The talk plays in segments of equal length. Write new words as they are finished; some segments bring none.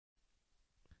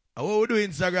What we do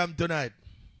Instagram tonight?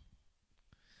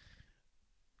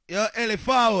 Yo, Ellie,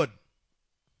 forward.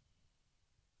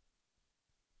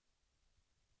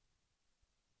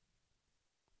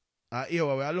 Here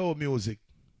we allow music.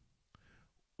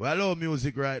 We allow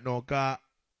music right now, because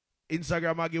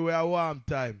Instagram will give you a warm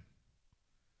time.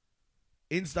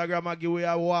 Instagram will give you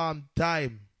a warm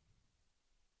time.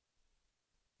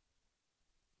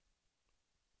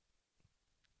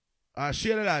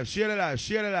 Share the live, share the live,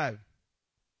 share the live.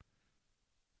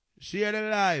 Share the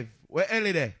live. Where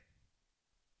Ellie there?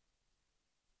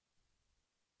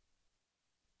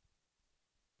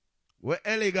 Where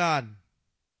Ellie gone?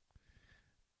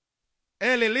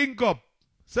 Ellie, link up.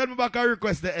 Send me back a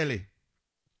request to Ellie.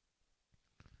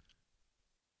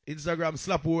 Instagram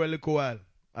slap over a little while.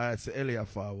 Alright, so Ellie are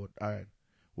forward. Alright.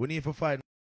 We need to find.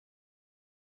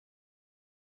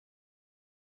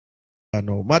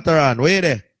 No. Matterhorn, where you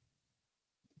there?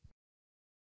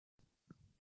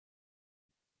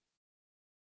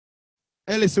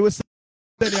 Ellie, so we send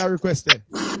you a request there.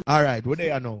 Alright, where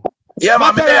they are now? Yeah,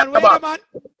 man, me there, where back. man?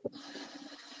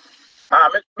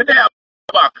 Me there,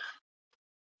 back.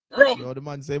 Yo, the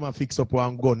man say man fix up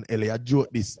one gun, Ellie. I joke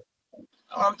this.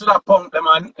 I'm to that punk, the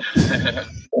man.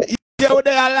 Yeah, we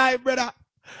there alive, brother.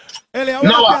 Ellie, I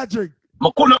No, want to drink.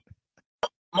 I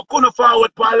couldn't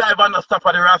forward for live and the stuff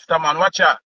for the Rasta, man. Watch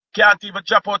ya. Can't even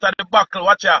drop out of the buckle.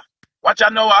 Watch ya. Watch ya,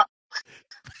 Noah.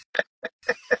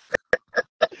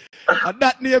 And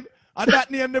that name,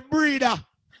 the breeder.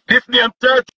 This name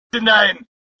 39.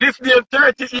 This name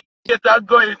 38 and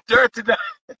going 39.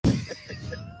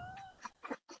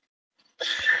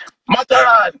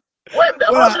 Matterhorn. When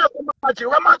the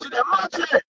match?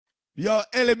 Yo,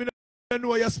 Ellie, me don't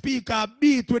know your speaker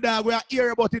beat with that. We are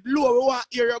hear about it low. We want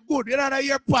to hear you good. You know that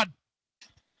ear pad.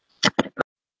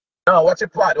 No, what's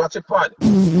it pod?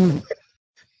 No,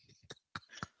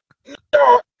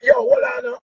 yo, hold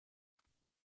on.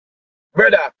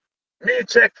 Brother, me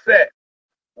check say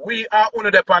we are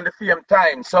under them on the same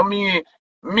time. So me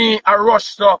I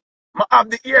rush, so I have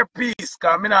the earpiece,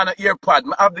 cause me not an earpod.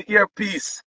 I have the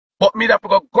earpiece. But me have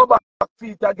to go back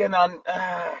feet again and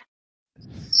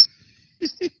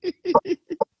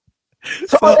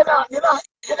So you not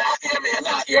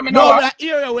hear me No, now.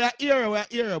 we are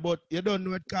here, but you don't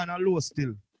know it kind of low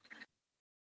still.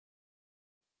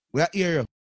 We are here.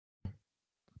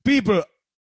 People,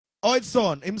 how it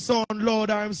sound? Him sound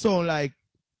loud or him sound like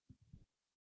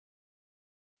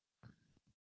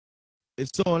it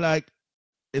sound like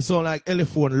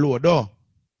elephone low, though.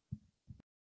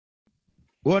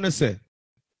 What wanna say?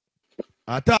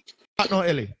 I talk now,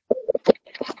 Ellie.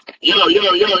 Yo.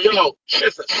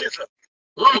 Shizzer.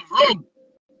 Room.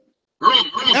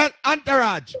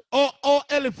 Entourage. Oh,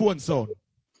 elephone sound.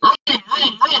 Room.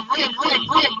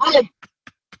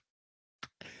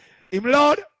 Him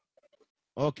loud?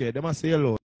 Okay, they must say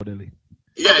loud, Ellie.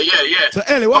 Yeah. So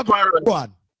Ellie, what go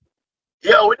on?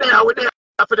 Yeah, we're there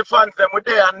for the fans, them. We're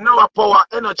there. Noah Power,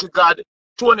 Energy God,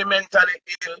 Tony mentally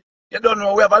ill. You don't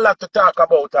know, we have a lot to talk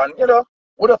about, and you know,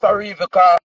 we just a read the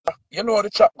car. You know the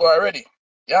chat go already.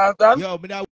 You understand? Yo, me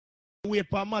now wait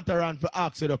for Matterhorn for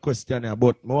ask you the question here,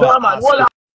 but no, man, hold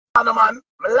on, man.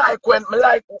 Me like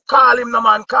call him the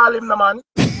man.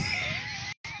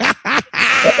 I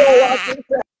don't want him to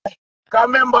say. Cause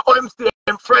remember, I'm still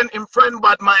in friend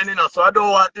bad mind, you know, so I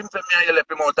don't want him to me and you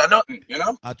left him out of nothing, you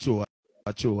know? True.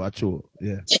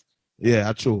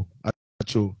 Yeah, true.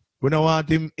 We don't want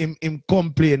him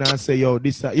complain and say, yo,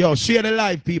 share the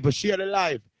live, people, share the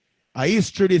live. A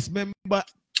history this, remember?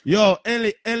 Yo,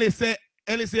 Ellie say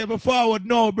for forward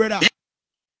now, brother.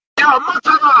 Yo,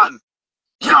 Matterhorn.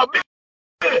 Yo, big.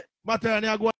 Matterhorn,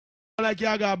 you go like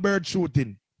you got bird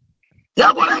shooting.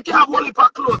 You go like you have one heap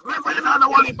of clothes. Remember, you know the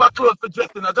one heap of clothes for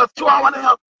dressing. Just 2 hours and a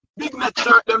half. Big neck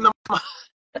shirt, them.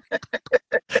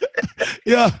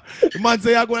 Yeah, the man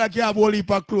say you go like you have one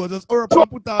heap of clothes. Just put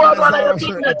on one of your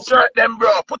big neck shirt, them,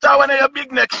 bro. Put on one of your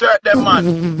big neck shirt, them,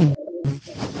 man.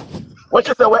 What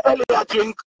you say, where Elliot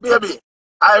drink, baby?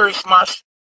 Irish mash,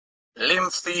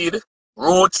 linseed,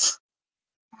 roots,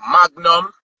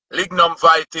 magnum, lignum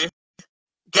vitae.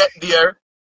 Get there,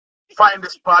 find the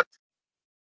spot.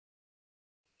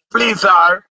 Please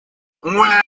are.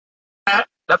 That's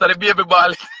the baby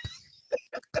ball.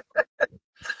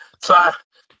 So,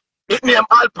 it name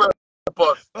all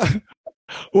purpose.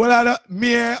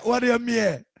 What do you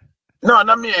mean? No,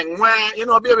 not me. You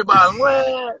know, baby ball.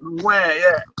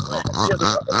 Yeah.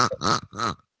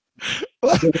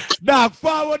 Dog,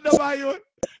 forward number you.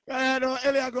 I know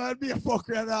Elliot going to be a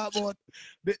fucker and that, but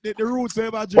the roots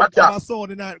of my drink and my sound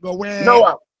tonight go where?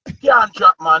 No, can't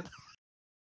drop, man.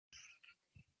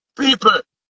 People,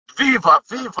 viva.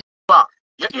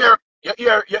 you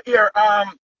hear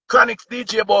Chronix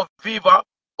DJ about Viva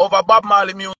over Bob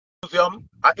Marley Museum.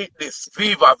 I eat this.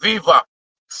 Viva, Viva.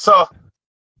 So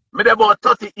me dey about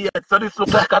 38, so this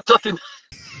look like a 30.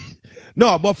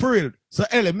 No, but for real. So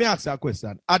Ellie, me ask you a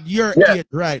question. At your age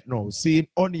right now, seeing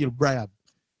O'Neal Bryan,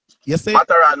 you say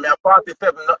Matterhorn, me a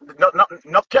 47.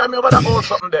 No carry me over that old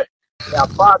something there. Me a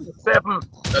 47. Now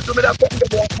do me that something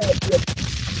there.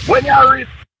 When you read,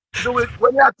 do it.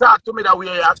 When you talk to me that way,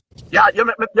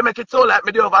 you make it so like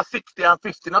me do over 60 and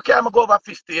 50. No care me go over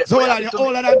 50. so you're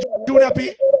older than Junior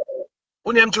P?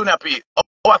 Who name Junior P?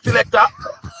 Our selector?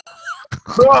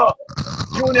 Bro,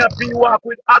 Junior P walk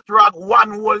with hot rag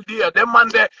one whole day. Them man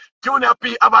there, Junior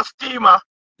P have a steamer.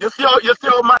 You see how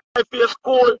my face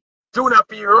cool? Junior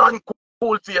P run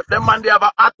cool face. Them man they have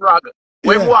a hot rag.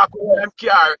 When walk with them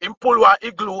car, him pull one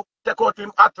igloo, take out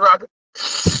him hot rag.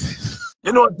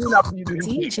 You know Junior P do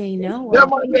DJ Noah. them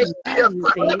man they steam.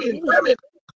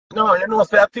 No, you know,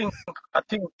 say I think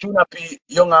Junior P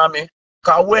young army.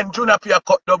 Cause when Junior P are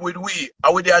cut up with we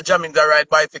there jamming the right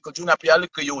bicycle, Junior P a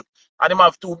little youth. And him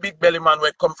have two big belly man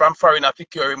where come from foreign and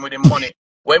secure him with him money.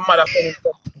 When mother send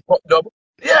him cut up.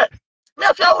 Yeah. Me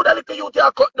if you would a little youth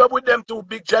here cut up with them two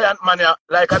big giant man here,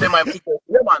 like a them and people.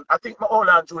 Yeah man, I think my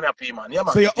older than Junior P man. Yeah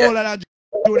man. So you're older than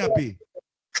Junior P?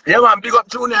 Yeah man, big up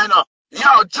Junior, you know.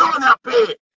 Yo, Junior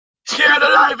P. Share the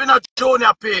live in a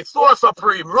Junior P. So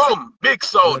Supreme, Room, Big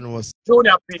Sound.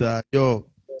 Junior P. Yo.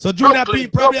 So Junior P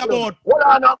probably about. Hold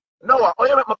on now. Noah, how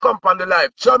you make me come on the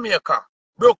live? Jamaica,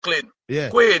 Brooklyn,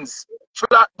 Queens,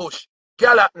 Flatbush,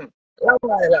 Gallatin, Long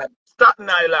Island, Staten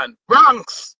Island,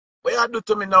 Bronx. What you do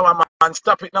to me now, man?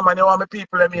 Stop it now, man. You want my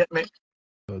people to meet me?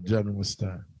 Yo, Jano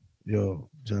Star. Yo,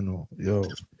 Jano. Yo.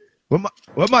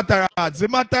 What Matterhorn? See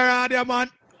Matterhorn there,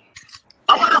 man?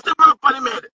 I want to see my funny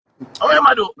made. How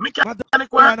you do?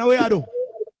 Mechanic work? How you do?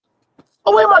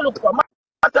 How you look for?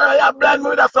 Matterhorn, you blind me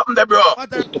with something there, bro.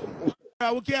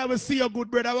 We can't even see your good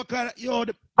brother. We can't, yo,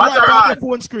 the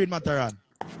phone screen, Matterhorn.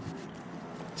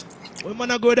 We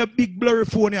wanna go with the big blurry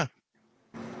phone here.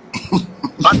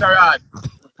 Matterhorn.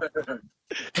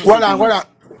 Hold on.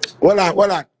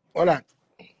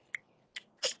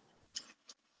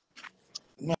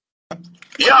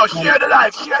 Yo, share the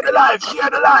live.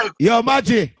 Yo,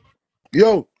 Maggie.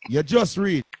 Yo. You just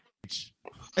read.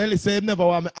 Ellie said never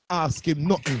want me ask him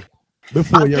nothing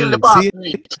before you read. See?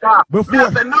 Before.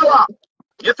 I said, Noah,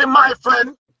 you see my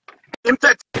friend, him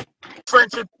take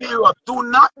friendship period. Do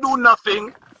not do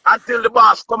nothing until the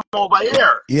boss come over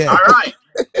here. Yeah. All right.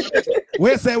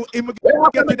 We say him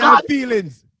getting our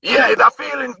feelings. Yeah, it's a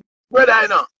feeling, brother, I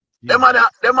know. Yeah.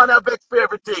 Them man have vex for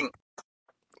everything.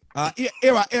 Here,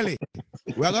 Ellie,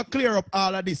 we're going to clear up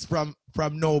all of this from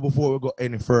now before we go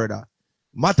any further.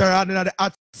 Matterhorn in the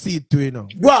hot seat too, you know.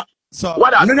 What? So,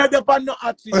 what that? No, depend no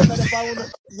hot seat.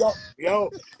 Yo.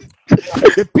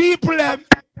 The people,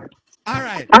 all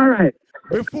right.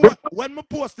 Before, when we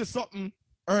posted something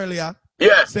earlier,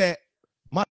 say,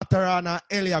 Matterhorn and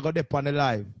Ellie are going to on the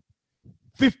live.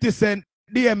 50 Cent,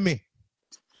 DM me.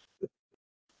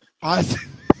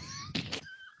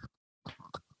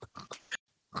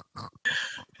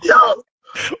 Yo.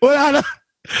 Well,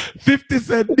 50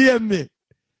 Cent DM me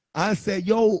and say,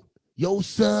 yo,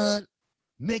 son,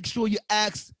 make sure you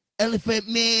ask Elephant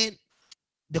Man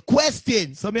the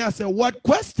question. So me I say, what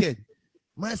question?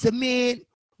 I said, man,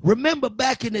 remember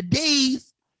back in the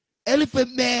days,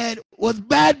 Elephant Man was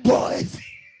Bad Boys.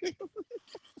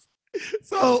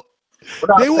 So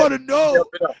they want to know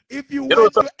if you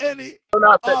went to any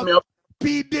of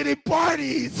P. Diddy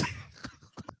parties.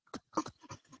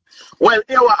 Well,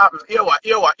 here what happened. Here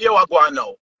what going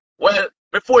now. Well,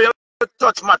 before you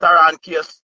touch Matterhorn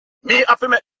case, me have to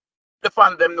make the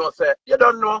fan them know, say, you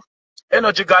don't know,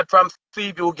 Energy God from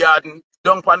Seaview Garden,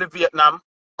 down from the Vietnam,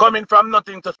 coming from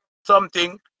nothing to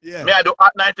something. Yeah. Me I do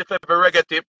at 97 reggae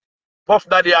tip, Puff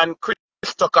Daddy and Chris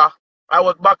Tucker. I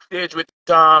was backstage with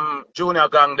Junior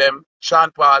Gang them,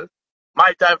 Sean Paul.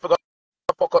 My time for go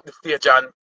fuck up the stage and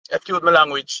excuse my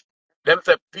language. Them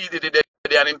say P Diddy there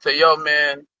and him say, yo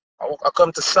man, I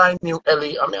come to sign you,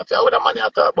 Ellie. I mean, I say, what the money I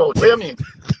talk about? What do you mean?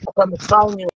 I come to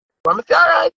sign you. I say, all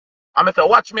right. I say,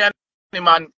 watch me and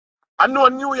man. I know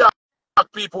New York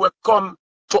people will come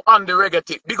to on the reggae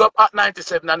tip. Big up at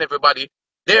 97 and everybody.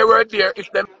 They were there,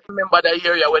 if they remember the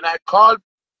area, when I called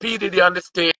P. Diddy on the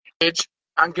stage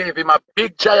and gave him a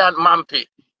big giant mampy.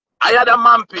 I had a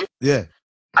mampy. Yeah.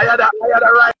 I had a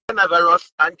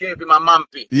rhinoceros and gave him a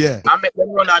mampy. Yeah. I make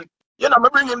them run and, you know, I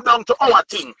bring him down to our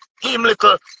thing. Give him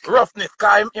little roughness,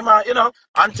 him, you know,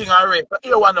 and thing and race. But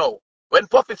here one now, when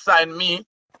Puffy signed me,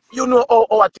 you know how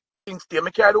our things stay. I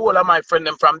carry the whole of my friend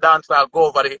them from dancehall go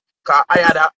over there Cause I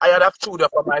had a studio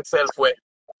for myself where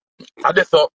I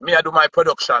just thought me I do my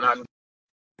production and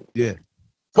Yeah.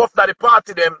 Puff Daddy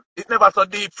party them, it never so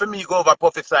deep for me go over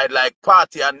Puffy side like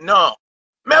party and no.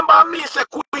 Remember me say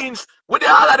Queens, with the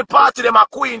all of the party them are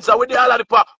Queens, and with the all of the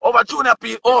party over Junior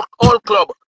P all club.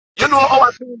 You know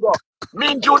our thing go.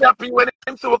 Me and Junior P when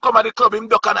him to come at the club, him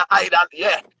duck on a hide and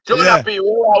yeah. Junior P,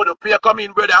 wow, the pay come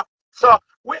in, brother. So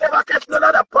we never catch none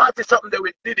other party something there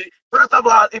with Diddy. First of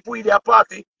all, if we do a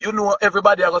party, you know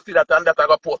everybody are gonna see that and that I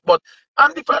go post. But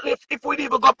and differently if we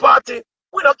even go party,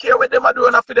 we don't care what them are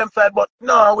doing after them side, but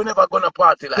no, we never gonna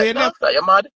party like So you no, sir, you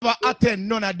mad? never attend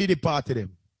none of Diddy party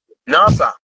them. No,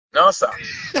 sir. No, sir.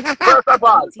 First of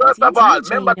all,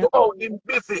 remember to how him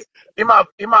busy. Him have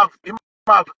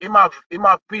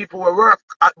people who work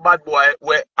at Bad Boy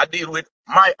where I deal with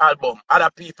my album.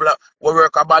 Other people who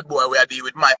work at Bad Boy where I deal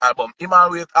with my album. Him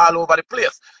always all over the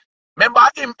place. Remember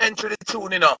him enter the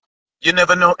tune, you know. You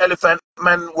never know Elephant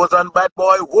Man was on Bad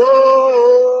Boy.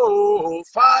 Whoa,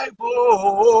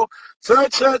 5-0.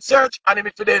 Search. And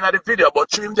him today in the video,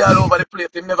 but him there all over the place.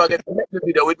 Him never get to make the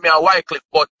video with me and Wycliffe.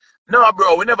 But no,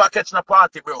 bro, we never catch no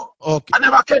party, bro. Okay. I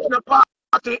never catch no party.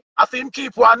 I see him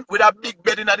keep one with a big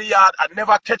bed in the yard. I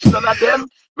never catch none of them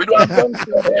with one gun to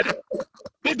the head.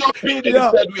 Big up P. Diddy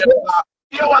said we.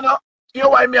 You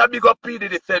why me a big up P.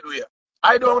 Diddy said we.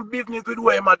 I don't business with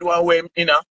where him a do and where him, you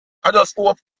know. I just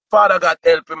hope Father God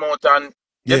help him out and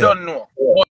you don't know.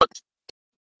 But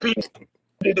P.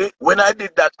 Diddy, when I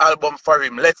did that album for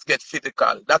him, Let's Get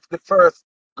Physical, that's the first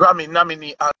Grammy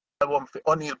nominee album for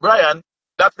O'Neal Bryan.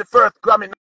 That's the first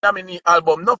Grammy nominee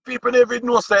album. No people never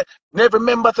know, say, never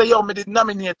remember say, yo, me did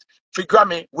nominate for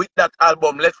Grammy with that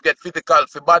album, Let's Get Physical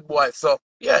for Bad Boy. So,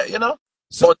 yeah, you know.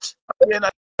 So, but at the end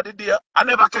of the day, I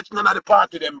never catch none of the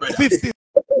party them, brother. 50.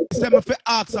 Let me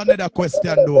ask another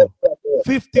question though.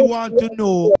 50 want to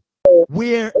know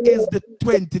where is the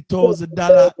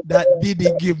 $20,000 that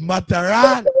Diddy give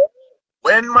Matterhorn?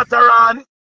 When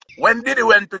Diddy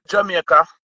went to Jamaica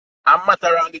and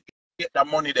Matterhorn did get the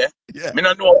money there, me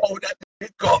don't know how that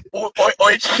did go, or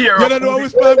it share. You don't know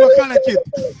which part we collect it.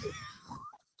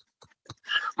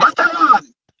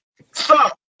 Matterhorn, so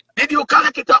did you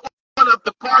collect it at one of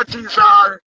the parties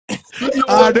or?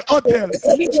 The hotel.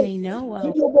 DJ Noah.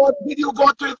 Did you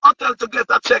go to his hotel to get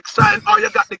a check signed or you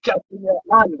got the cash in your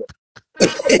hand?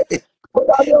 But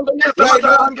I don't get the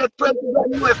matter and get 20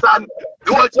 grand US and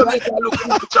the whole Jamaica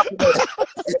looking at the chapel.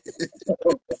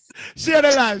 Share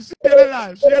the life.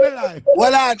 Well, share the life.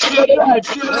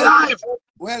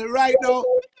 Well,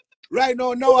 right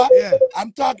now, Noah,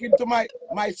 I'm talking to my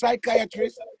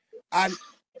psychiatrist and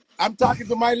I'm talking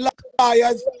to my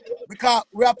lawyers because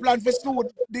we are planning for sue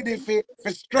Diddy for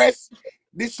stress,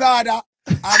 disorder,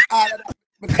 and all of that.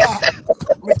 Because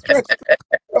we stress.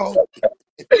 So,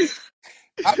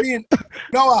 I mean,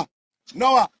 Noah,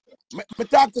 me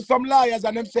talk to some lawyers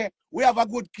and them say we have a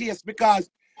good case because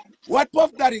what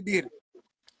Puff Daddy did,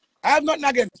 I have nothing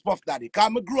against Puff Daddy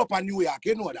because I grew up in New York,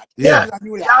 you know that. Yeah.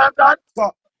 New York. Yeah,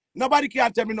 so nobody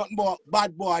can tell me nothing about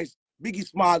Bad Boys, Biggie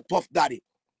Small, Puff Daddy.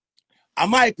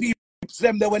 And my people,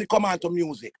 them there when it come on to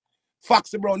music.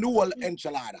 Foxy Brown, the whole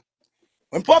enchilada.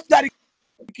 When Puff Daddy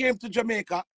came to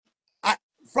Jamaica,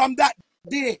 from that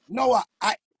day, Noah,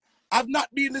 I've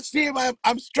not been the same.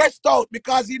 I'm stressed out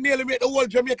because he nearly made the whole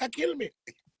Jamaica kill me.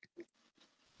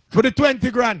 For the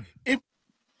 20 grand.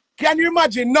 Can you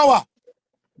imagine, Noah?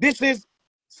 This is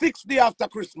 6 days after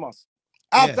Christmas.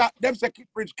 After them say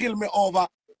Kickbridge kill me over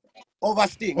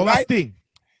Sting, right? Sting.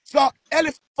 So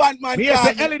Elephant Man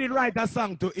Yes, Ellie did write that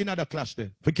song to another clash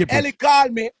then. For Kickbridge. Ellie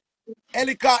called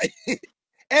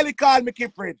me,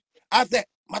 Kickbridge. I said,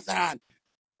 Matterhorn,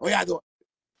 what you do?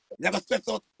 You gotta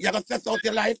stress out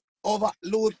your life over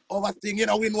Sting, you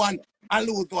know, win one and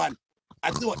lose one.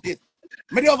 I do this.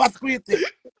 Me over squeeze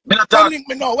it. Me not talk. Me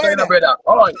know, where you brother?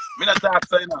 Oh, me not talk,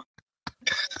 so you know.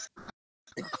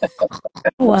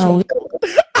 Wow.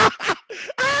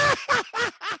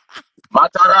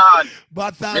 Matterhorn.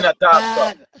 Me not talk,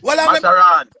 so. Well,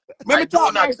 Matterhorn. Let me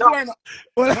talk my story now.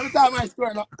 Let me talk my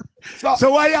story now.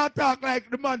 So why y'all talk like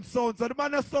the man sounds so? The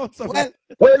man not sounds so. Well,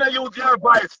 when I use your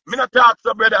voice, me not talk,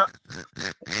 so brother.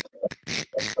 You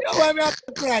know why me have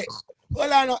to cry?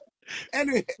 Well, I know.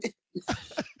 Anyway.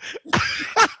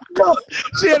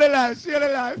 Share the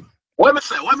life. What me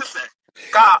say? What me say?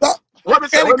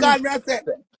 Kelly called me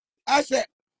I said,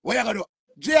 what you gonna do?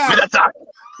 JR. Me not talk.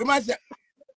 You might say,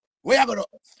 what you gonna do?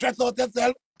 Stress out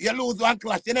yourself, you lose one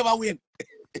clash, you never win.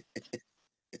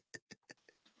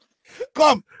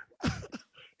 Come.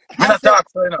 Me not talk,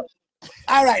 so you know.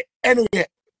 All right, anyway.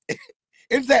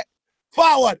 Him say,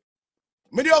 forward.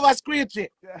 Me do over screech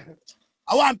it.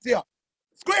 I want to.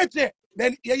 Scratchy.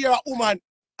 Then you hear a woman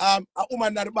in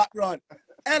the background.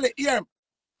 Ellie, hear him.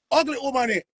 Ugly woman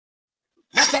here.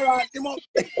 Matterhorn, him up.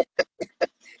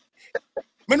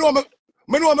 Me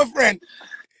know my friend.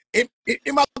 Him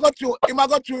a go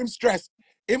through him stress.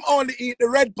 Him only eat the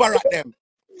red parrot them.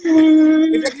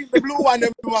 If you keep the blue one,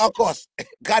 them of course.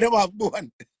 Got him have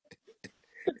bone.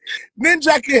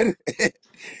 Ninja kid.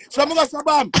 So I'm gonna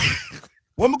sabam.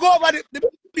 When we go over the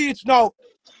beach now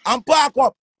and park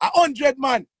up 100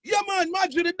 man. Yeah man,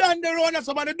 imagine the down there around us,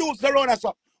 somebody do the around us.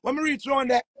 When we reach around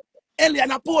there, Ellie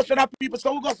and a portion of people,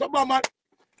 so we go sabam man.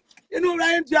 You know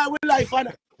I enjoy with life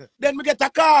and then we get a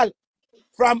call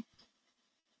from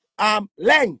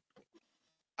Leng.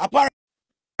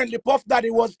 Apparently Puff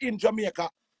Daddy was in Jamaica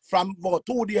from about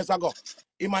 2 days ago.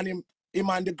 Him and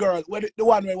the girl, the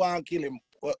one we want to kill him.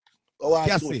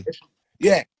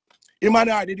 Yeah. Him and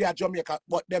her did at Jamaica,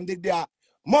 but them did their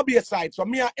Mobile side. So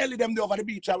me and Ellie them over the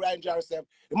beach and we enjoy ourselves.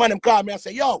 The man them call me and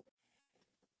say, yo,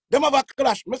 them have a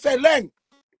clash. Me say, Leng,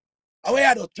 how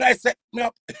you do? Try set me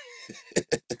up.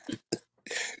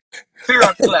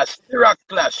 Syrup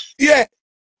clash. Yeah.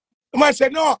 The man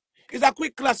said, no, it's a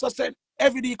quick class. So I said,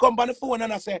 every day he come on the phone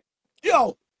and I say,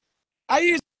 yo, I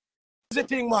use the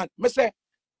thing, man. I say,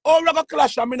 oh, we got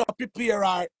clash and me not prepare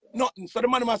or nothing. So the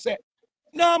man must say,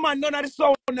 no, man, none of the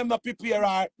sound them not prepare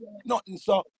or nothing.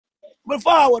 So, me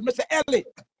forward, I say, Ellie.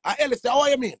 And Ellie say, how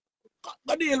you mean?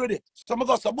 Go deal with it. So I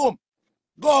go, so boom,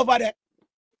 go over there.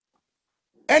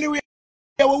 Anyway,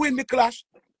 we win the clash.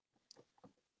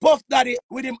 Puff Daddy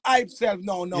with him hype self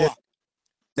now. Yeah.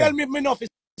 Tell me if me not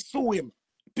sue him.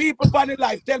 People on the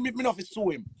life, tell me if me not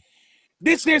sue him.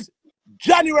 This is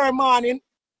January morning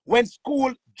when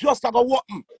school just got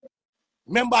open.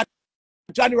 Remember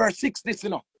January 6th, this, you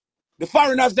know. The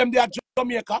foreigners, them, they are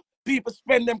Jamaica. People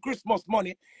spend them Christmas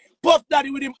money. Puff Daddy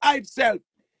with him hype self.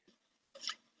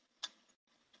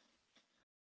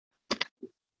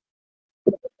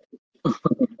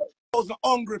 Those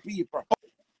hungry people.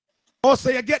 Oh, so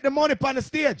you get the money on the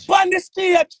stage? On the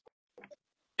stage.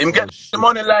 Him get the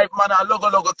money live, man, and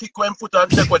logo, kick one foot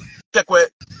and take away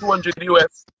 200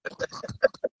 US.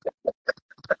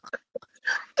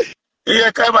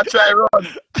 Yeah, kind of try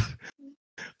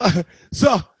run.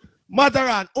 So,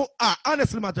 Matterhorn,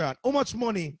 honestly, Matterhorn, how much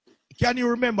money, can you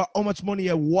remember how much money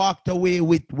you walked away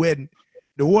with when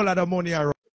the whole of the money I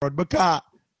run? Because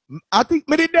I think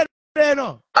me did that there,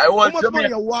 no? How much money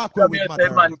you walk away with,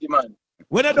 Matterhorn?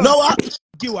 When I don't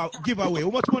give away, how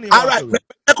much money you all right,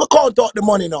 I could count out the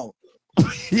money now.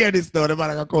 Hear this now, the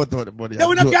man can count out the money. Yeah,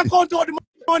 we not can count out the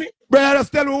money. Brother,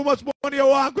 just tell me how much money you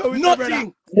walk away with.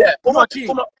 Nothing. Yeah, nothing.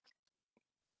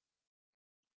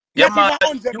 Yeah, man,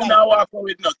 you now walk away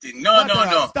with nothing.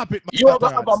 No. Stop it, you have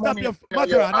Matterhorn. Stop your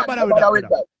Matterhorn. No bother with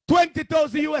that.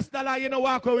 20,000 US dollars, you know,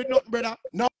 walk away with nothing, brother.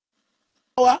 No,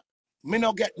 me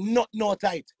not get no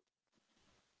tight.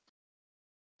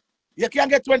 You can't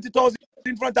get 20,000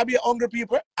 in front of your hungry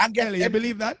people and get. You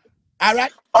believe that? All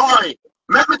right. All right.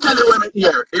 Let me tell you when I'm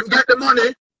here. If get the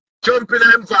money, jump in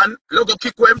him van, look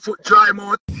kick him foot dry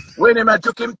mouth. When him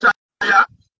took him tire.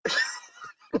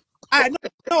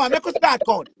 No, I make a start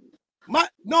count.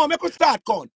 Make a start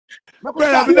count. Brother,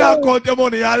 I don't count your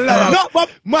money. No,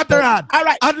 but Matterhorn, all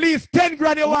right. At least 10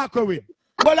 grand you walk away.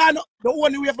 But I know the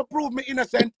only way to prove me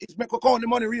innocent is make a count the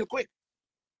money real quick.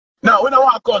 No, we don't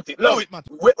want to count it. Look,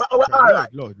 all right.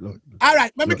 Lord. All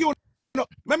right, let me give you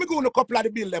a couple of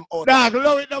the bill them out. Dog,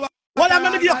 load it now. Well, I'm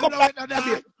gonna give you a couple of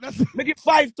the bill. Me give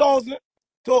 5,000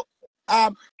 to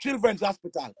Children's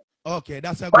Hospital. Okay,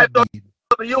 that's a good deal.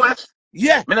 The US?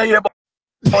 Yeah. Me not hear about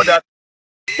that.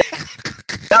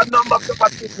 That number of the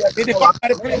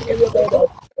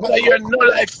you're no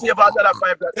life save out of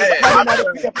 5.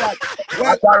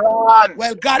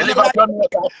 Well, God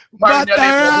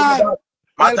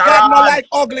no like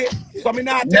ugly, so me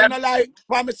not tell no lie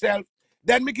for myself.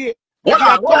 Then me give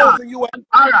 1,000 US.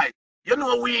 All right, you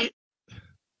know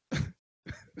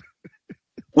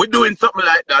we're doing something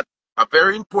like that. A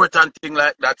very important thing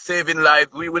like that, saving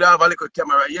lives. We would have a little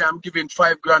camera. Yeah, I'm giving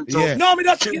 5 grand to. Yeah. No, me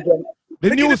just children. The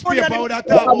newspaper would have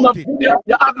talked about it.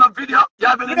 You have no video. You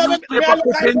have any newspaper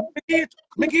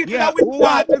clipping. Yeah, who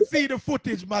want to see the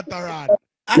footage, Matterhorn?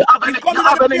 You have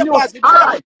any news? All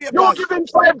right. You give him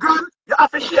 5 grand. You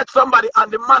have to shake somebody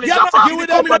and the manager. Give me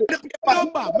the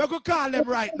number. I'm going to call them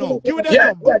right now. Give me the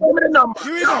number. Yeah, give me the number.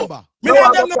 Give me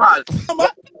the number.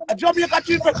 A Jamaica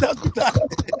Children's Hospital.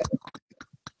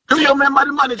 Do you remember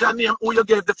the manager name who you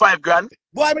gave the 5 grand?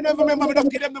 Boy, I never remember me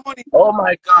just give them the money. Oh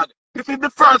my God. This is the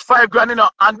first 5 grand, you know,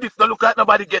 and this don't look like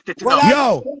nobody get it, you know.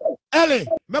 Yo, Ellie,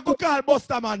 me go call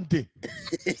Bustamante.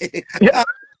 Yeah.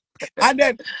 And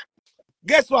then,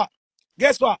 guess what?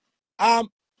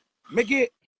 Me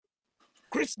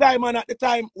Chris Diamond at the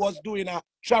time was doing a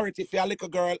charity for a little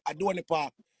girl at Donny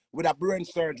Park with a brain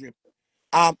surgery.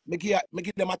 Me give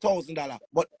them $1,000,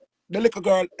 but the little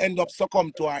girl end up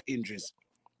succumb to her injuries.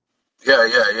 Yeah.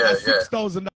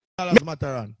 $6,000,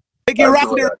 Matterhorn. Me give Rock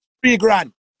the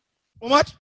 $3,000. How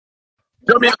much?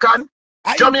 Jamaican.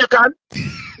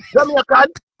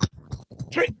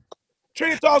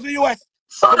 3,000 US.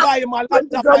 To buy him a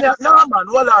laptop. No, man,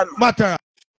 hold on. Matterhorn,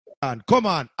 come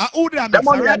on. Who did I The mix?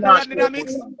 money Randy did I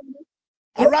mix?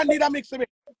 Randy that mix me.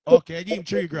 Okay, give him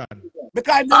 $3,000.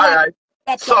 Because all right.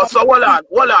 So hold on.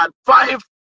 5.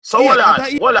 So hold on.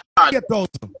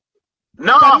 8,000.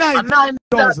 No,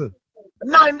 9,000.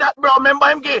 9 that, bro. Remember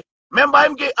him get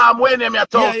when him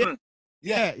 1,000.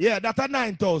 Yeah, that's a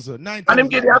 9,000. And him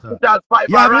get the hospital 5.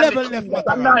 You have 11 left,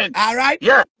 Matterhorn. All right?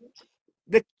 Yeah.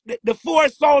 The 4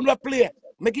 sound we play,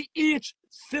 make it each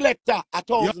selector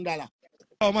 $1,000.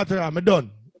 Oh, Matterhorn, I'm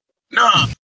done. No.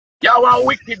 Y'all want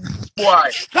wicked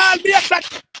boy. Call me at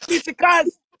this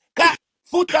cause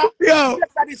footer. Yo.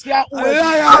 This year. All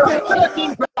right,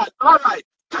 13 grand. All right.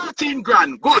 13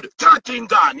 grand. Good. 13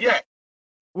 grand. Yeah.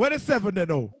 Where the 7 then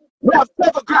now? We have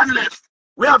 7 grand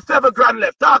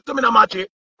left. Talk to me now, Matty.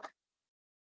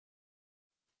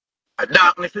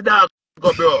 Darkness, the dark,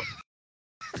 go, bro.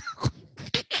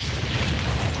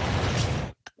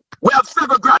 We have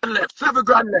 7 grand left. 7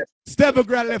 grand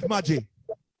left, Maggie.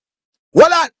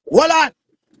 Hold on.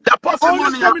 The puffy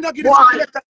money,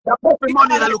 the puffy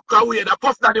money I look away. The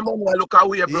puff that the money I look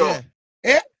away, bro. Yeah.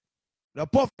 Eh? The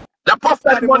puff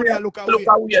that the money I look away,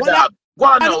 dog. Go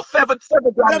on now, 7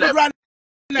 grand left.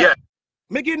 Yeah.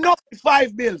 Make it not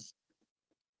 5 bills.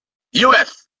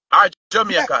 US or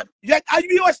Jamaican. Yeah, are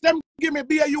US them give me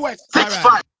be a US.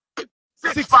 6-5.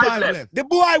 6-5 left. The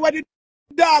boy with the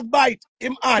dog bite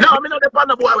him on. No, I'm not the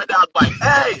the boy with dog bite.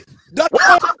 Hey, we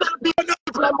have to tell people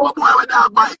about boy with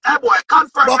dog bite. Hey boy,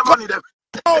 confirm your money them.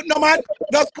 Oh no man,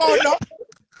 just call no.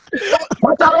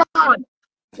 Matterhorn.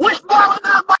 Which boy with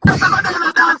dog bite is going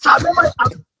to dance?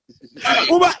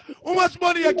 How much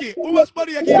money you give? How much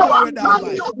money you give boy with dog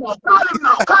bite? Call him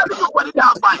now. Call him with the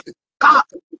dog bite.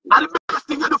 And the best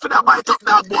thing you do for that bite up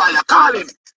that boy, you call him.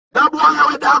 That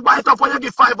boy with dog bite up when you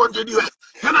give 500 US.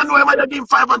 You don't know him when you give him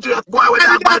 500 US, boy with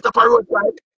dog bite up a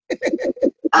roadside.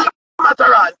 Hey,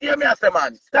 Matterhorn, hear me say,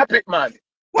 man. Stop it, man.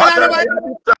 Matterhorn,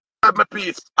 you disturb my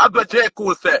peace. As what J.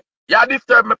 Cool said. You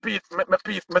disturb my peace,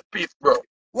 bro.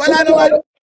 Well, I know.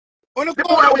 The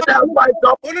boy with the dog bite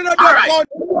up. All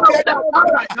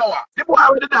right, Noah. The boy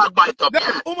with the dog bite up.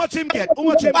 How much him get? How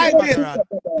much him get, Matterhorn?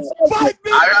 5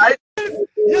 bills. All right.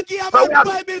 You give him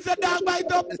 5 bills a dog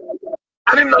bite up.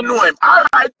 I didn't know him. All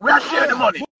right, we are sharing the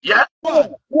money. Yeah?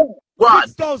 One. One.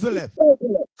 6,000 left.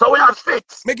 So we have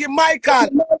 6. Make it Michael.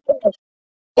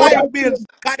 5 bills.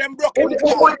 Got them broken.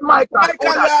 Michael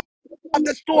Have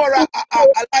the store a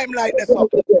limelight there, so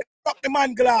broke the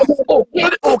man glass.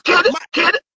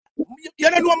 Kid. You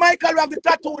don't know Michael have the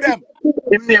tattoo them.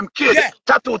 Him name Kid. Yeah.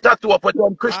 Tattoo up with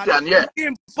one Christian, yeah.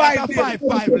 Him 5 5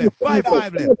 left. 5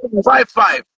 left.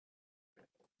 5.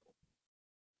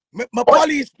 My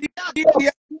police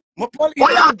detail. My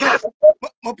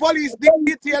police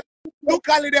detail. Look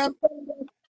at them.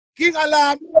 King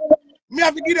Alarm. Me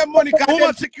have to give them money because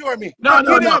they secure me. No.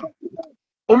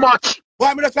 How much?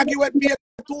 Why me just give me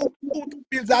 2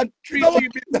 bills and 3 bills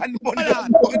and money.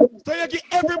 So you give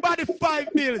everybody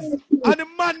 5 bills. And the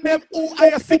man them who are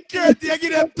your security, you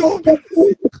give them 2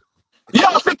 bills.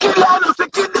 Yo, security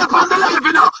them on the live,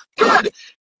 you know. Kid.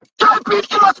 Can't please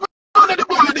give us money the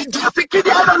boy in jail.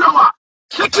 Security, I don't know what.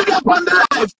 Security up on the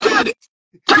live, kid.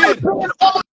 Can't pay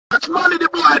how much money the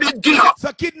boy did give.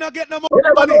 So kid not get no more You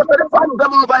never money. know the funds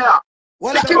them over here.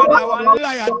 Well,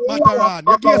 Lion, Matterhorn.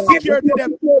 You give security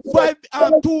them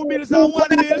 2 bills and 1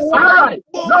 bill. Alright.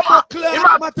 Bomba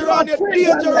class, Matterhorn, you're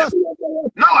dangerous.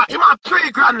 No, you have 3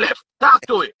 grand left. Talk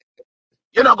to it.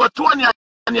 You know, got 20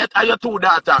 and yet are your 2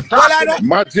 daughters.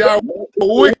 Magia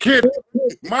wicked.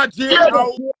 Magia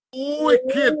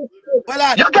wicked.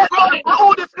 You get money.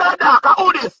 Who this like that?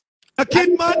 Who this? A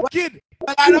kid, man, kid.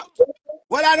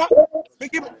 Well, I know.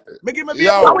 Make him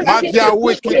Yo, Magia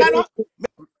wicked.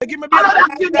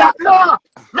 Another kid that no.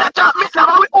 Mr.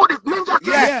 Who this? Ninja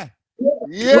kid?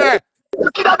 Yeah.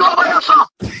 The kid that do over here, sir.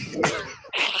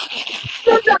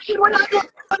 Ninja kid, when you do.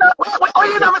 Oh,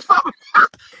 you know me something.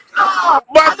 No.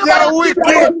 Magia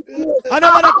wicked.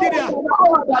 Another kid here.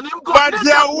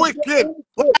 Magia wicked.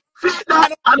 See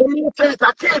that? And me say it's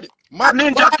a kid. A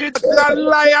ninja kid. Magia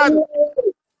lion.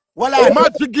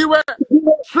 Magic give away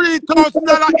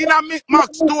 $3,000 in a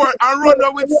Micmac store and run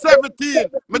there with 17.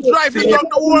 Me drive it down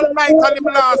the whole night and him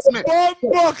last me.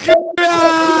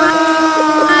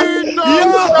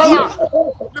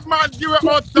 $3,000. The man give it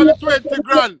out to the 20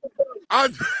 grand.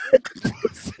 And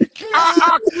I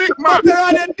ask Micmac.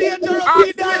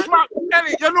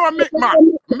 Ellie, you know Micmac.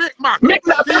 Micmac,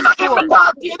 you're not in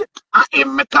my kid. I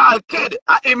am my kid.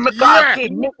 I am my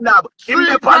kid. Micmac.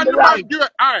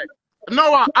 Alright.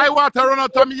 Noah, I want to run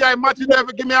out of me. I imagine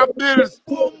never give me a bills.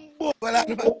 Ninja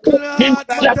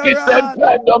kids them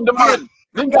drive down the man.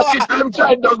 Ninja kids them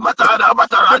drive down Matterhorn.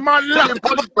 The man left.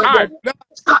 The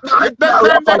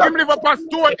time they give me live up a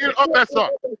Stone Hill up there, sir.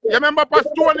 You remember up a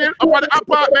Stone Hill up at the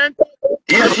apartment?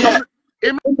 Yeah.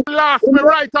 Him last me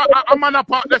right a man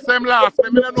apart the same last me.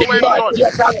 I don't know where he done.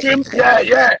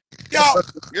 Yeah. Yo,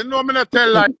 You know me not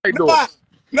tell like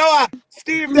Noah,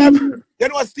 Steve them, you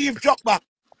know Steve drop back.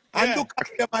 And look at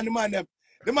them and the man them.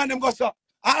 The man them go so,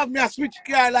 I have me a switch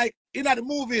car like in the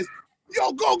movies.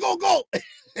 Yo, go.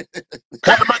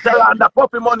 Matterhorn, the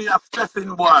puppy money are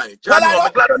stressing, boy. Well, I'm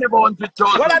glad I never want to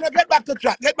tell. Well, I know, get back to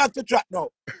track now.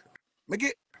 Me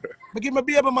give my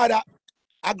baby mother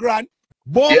a grand.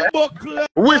 Bombo club.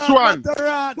 Which one?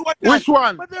 Which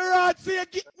one? Matterhorn, so you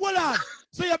get, hold on.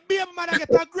 So your baby mother get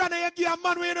a grand and you give a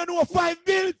man where you don't know 5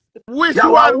 bills? Which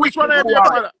one? Which one are you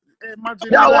mother? Imagine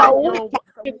the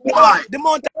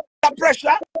amount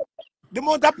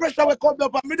of pressure will come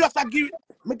up and me just give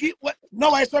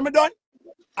no, I swear me done.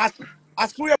 I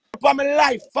swear upon my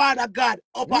life, Father God.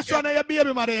 Which one of your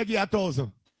baby mother you give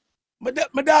 1,000? My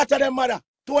daughter, them mother,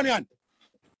 20. So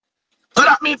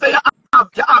that means that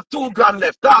you have 2 grand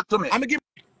left. Talk to me. I'm going to give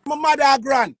my mother a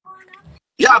grand.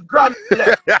 You have grand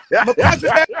left. My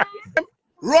cousin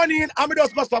running, I'm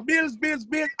just must for bills,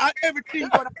 and everything.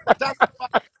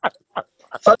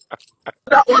 So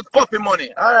that was puppy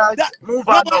money. All right. Move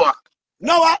on,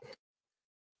 Noah.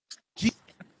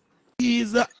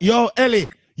 Jesus. Yo, Ellie,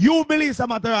 you believe some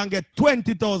Matterhorn get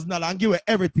 $20,000 and give her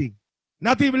everything?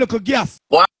 Not even look at gas.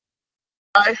 Why?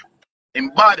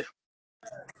 In bad.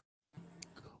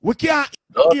 We can't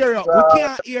hear you. We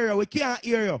can't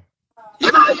hear you.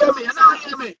 You not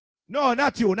hear me. No,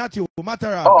 not you,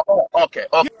 Matterhorn. Oh, okay.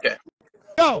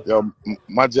 Yo,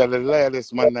 Major the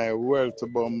loyalist man I world to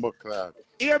Bumbo Cloud.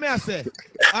 hear me I say.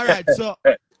 All right, so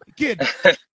kid.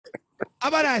 How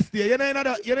about I stay? You know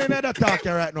another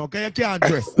talking right now, okay? You can't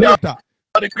dress. Later.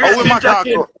 I will not talk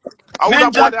to. I will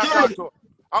not talk to.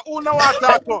 I will not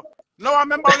talk to. No, I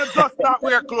remember when they just start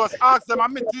wear clothes. Ask them,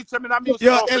 I'm teach them in a music.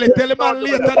 Yo, Ellie, tell the man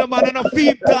later, the man and a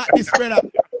feed got this brother.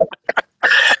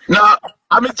 No,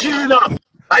 I'm a G now.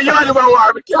 And you are the one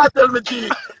who can't tell me G.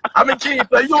 I'm a G.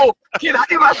 So you, kid, I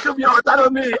even should be out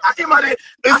of me. Is that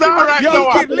alright, yo,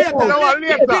 Noah? kid, later.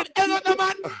 Later. Kid, hang on the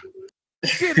man.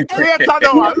 Kid, Later,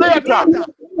 Noah. Later.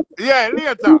 Yeah,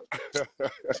 later.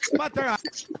 Matterhorn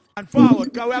and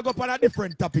forward, because we are going on a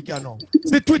different topic, you know.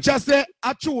 See, Twitcher say,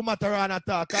 a true Matterhorn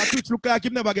attack. Twitch look like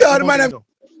him never get the money.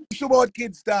 Show about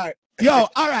kids start. Yo,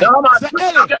 all right. No, man, so,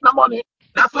 Twitch don't get the money.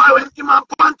 That's why when him and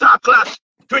Panther clash,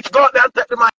 Twitch go out there and take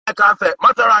the mic and say,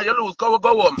 Matterhorn, you lose, go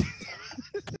home.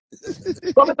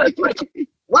 Come and say, Twitch,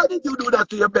 why did you do that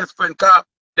to your best friend? Because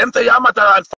them say, you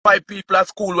Matterhorn 5 people at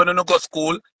school when you don't go to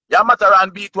school. You Matterhorn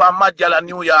beat one mad girl in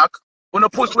New York. When you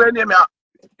push where name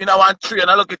in a one tree and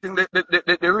I look at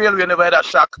the railway never had a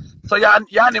shock. So you're a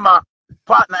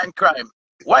partner in crime.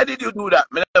 Why did you do that?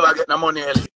 Me never get no money,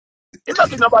 Ellie. You don't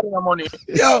give nobody no money.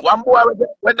 Yo. One boy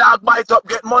when dog bite up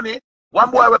get money.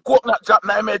 One boy with coconut chop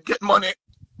now made get money.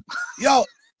 Yo.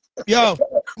 Yeah.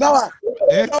 Noah.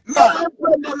 No,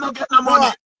 friend them not get no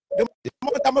money. The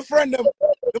moment I'm a friend them,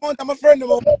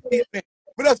 me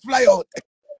just fly out.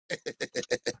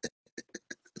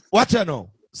 Watch out now.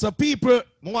 So people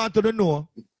want to know,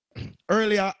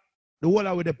 earlier, the whole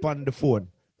of it on the phone.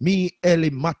 Me, Ellie,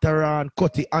 Matterhorn,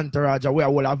 Cutty, Entourage, we are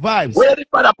all our vibes. Where did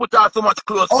father put out so much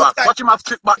clothes back? Watch him have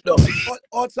strip back though.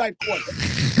 Outside court.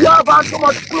 You have had so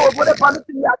much clothes, what if on the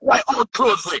thing you try out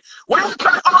clothes with? When you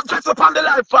try out dress up on the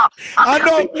life for? I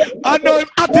know him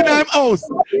at in him house.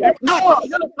 No,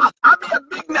 you know what? I mean a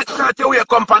big neck shirt you wear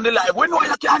come on the life. We know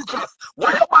you can't dress.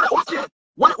 Why you bother? What's it?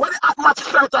 When the hot match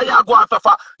shirt you go after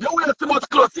for? You wear too much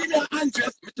clothes, see me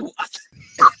undress me too hot.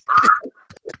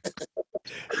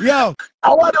 Yo.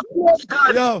 I want to clothes,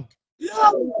 God.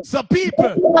 Yo. So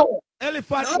people,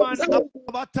 Elephant Man have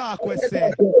a talk we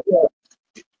say.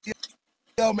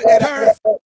 Thirst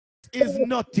is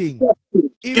nothing.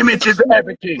 Image is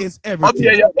everything. Is everything.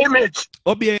 Obey your image.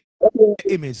 Obey your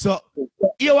image. So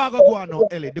here we go on now,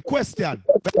 Ellie. The question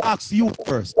we ask you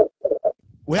first.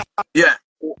 We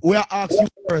ask you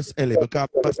first, Ellie, because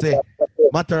I say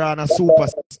Matterhorn a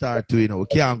superstar too, you know. We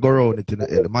can't go around it, you know.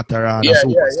 Matterhorn a Yeah,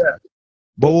 superstar.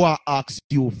 But we want to ask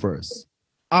you first.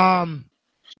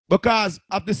 Because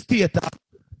of the state of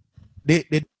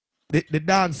the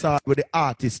dancer with the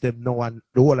artists, them no one,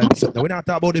 the whole of them. We're not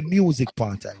talking about the music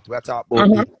part of it. We're talking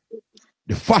about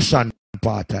the fashion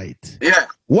part of it. Yeah.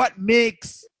 What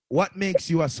makes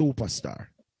you a superstar?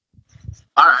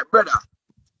 All right, brother.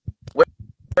 When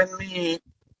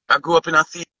I grew up in a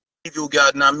Seaview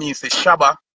garden and me say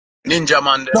Shabba, Ninja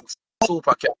Man them,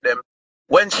 Super Cat them.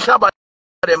 When Shabba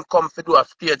them come to do a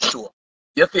stage show,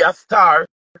 you see a star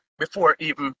before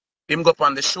even him go up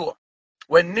on the show.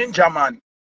 When Ninja Man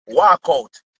walk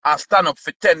out and stand up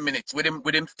for 10 minutes with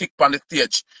him stick on the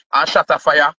stage and shot a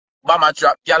fire, bomber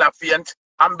drop, gala faint,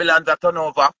 ambulance a turn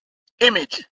over,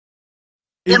 image.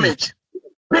 Pinchers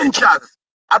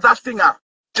as a singer,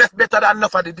 just better than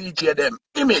enough of the DJ them.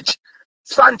 Image.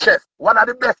 Sanchez, one of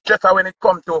the best dresser when it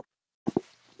comes to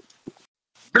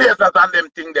blazers and them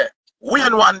thing there.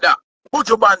 Wayne Wonder,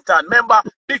 Buju Banton, remember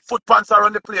Bigfoot Pants are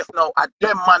on the place now at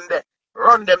them man there.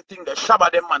 Run them thing there, Shabba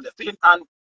them man there. See, and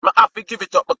I have to give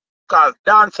it up because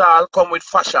dancehall come with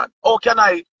fashion. How can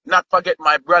I not forget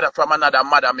my brother from another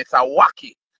mother, Mr.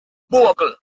 Wacky?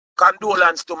 Bogle,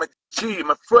 condolence to my G,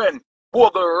 my friend.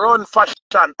 Bogle run fashion.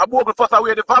 A Bogle first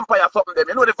away the vampire something them.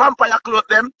 You know the vampire clothes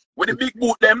them with the big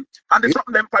boot them and the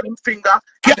something them for him finger.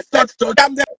 And the studs to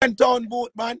Damn them town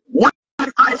boot, man.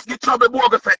 when I get trouble,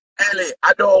 Bogle say, LA,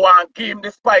 I don't want to give him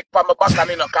the spike for my back and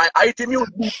you know, I hit him use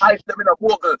boot ice them in a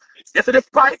Bogle. You see the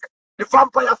spike, the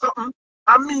vampire something.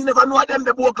 And me never know them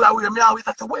the Bogle away. Me always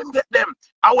say, when get them?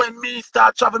 And when me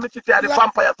start traveling, me see the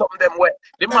vampire something them where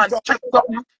the man check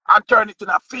something and turn it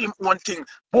to a film one thing.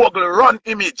 Bogle run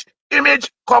image.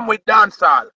 Image come with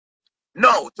dancehall.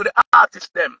 No, to the artists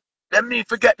them need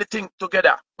to get the thing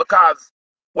together. Because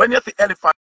when you see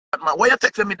elephant man, when you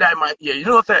text me dye my ear, you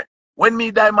know what I'm saying? When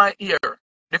me dye my ear,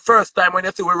 the first time when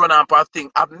you see we run on past thing,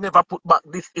 I've never put back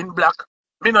this in black.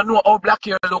 Me no know how black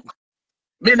hair look.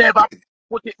 Me never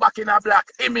put it back in a black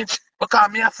image because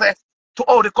me I say to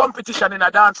all the competition in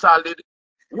a dancehall did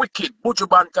wicked Buju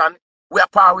Banton, we are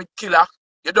par with Killer.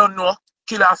 You don't know.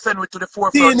 Killer send me to the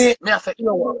forefront. Beanie. Me I say, you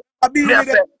know what? Me I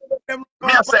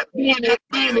say,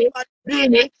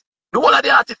 Beanie. The whole of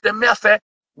the artists, them, me I say,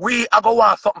 we are going to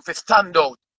want something to stand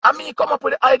out. And me come up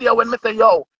with the idea when me say,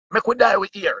 yo, make we die with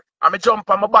ear. And me jump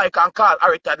on my bike and call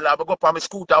Harry Tadler. I go up on my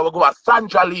scooter, I go to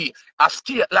Sandra Lee, a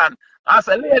Skateland. I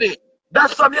say, lady,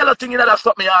 that's some yellow thing in that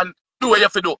something and do what you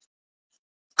have to do.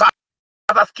 Because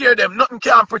I scare them, nothing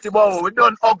can pretty boy. We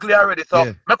done ugly already,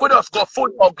 so make we just go full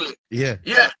ugly. Yeah.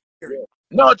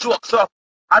 No joke, so.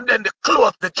 And then the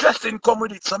clothes, the dressing come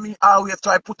with it. So me always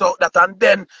try put out that. And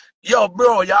then, yo,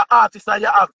 bro, you're artist and you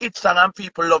have hit song and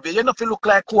people love you. You know if you look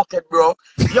like Cokehead, bro.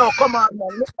 Yo, come on, man.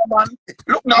 Look, man.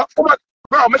 Look now. Come on.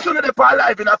 Bro, me show you the part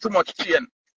live in not too much chain.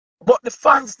 But the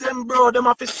fans, them, bro, them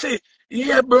have to say,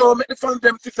 yeah, bro, make the fans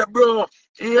them say, bro,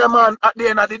 yeah, man, at the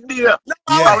end of the day. No,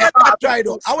 I will try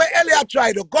though.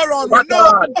 Go on, man.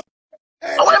 No.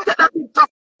 I want to get that big top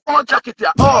on jacket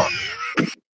here. Oh.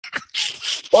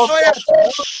 Oh, yeah.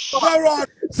 Go on.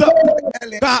 So, Alright,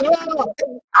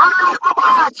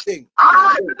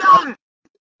 done.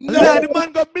 no, the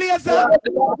man got blazer.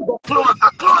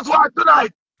 Close one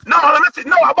tonight. No, let me see.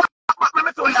 No, let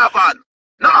me see what you have on.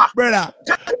 No. Brother,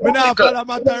 we not follow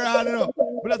Matterhorn, you know.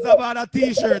 We just have on a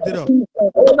t-shirt, you know.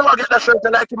 No, I get that shirt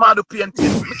like him on the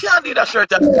painting. We can't do that shirt.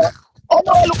 Oh,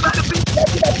 no, look like the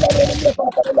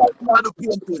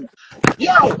painting.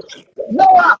 Yo,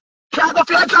 Noah, can't go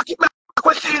for your jacket, man.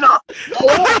 Question,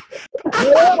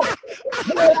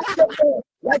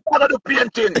 like part of the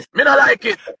painting. Me not like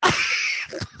it. Me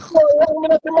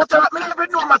not even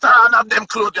know Matterhorn have them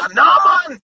clothes. No,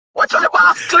 man. Watch your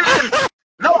boss clean.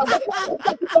 No,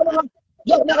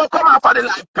 you never come out for the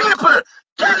life. People,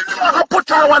 tell me how to put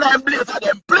on one and blazer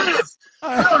them, please. No,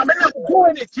 I'm not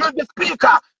doing it. You're the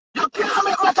speaker. You can't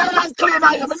make Matterhorn clean.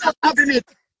 I'm not having it.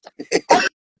 You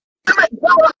make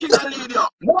Power King and lead you.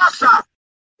 No, sir.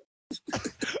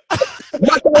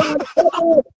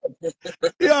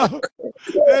 Yo,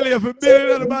 Ellie, if a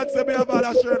million man say me about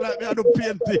that shirt like me, I do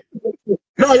painting.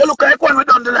 No, you look like when we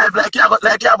done the live, like you have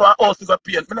a house to go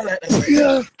paint. Me not like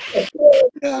that.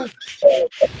 Yeah.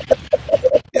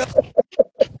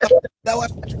 That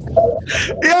was...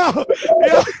 Yo,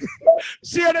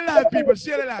 share the life, people,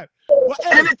 share the life.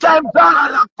 Anytime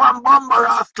Zara lock from Bomber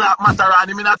Rascal Matterhorn,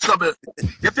 him in a trouble.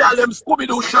 You see all them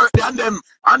Scooby-Doo shirt and them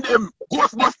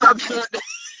Ghostbusters shirt.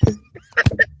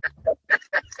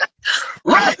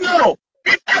 Right now,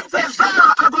 if M says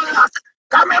Zara, I go lock.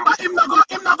 Cause remember, him no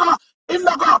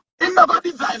go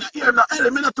designer here. No,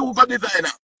 me not too go designer.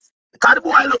 Cause the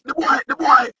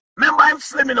boy, remember him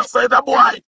slim enough, so it's a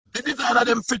boy. The design of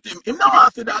them fit him. Him no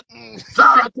want to see that.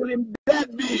 Zara till him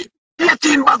dead be.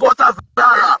 18 bag out of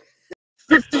Zara.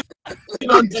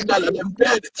 $1,500 them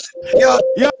dead. Yo,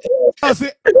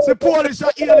 see Polish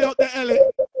are early out the alley.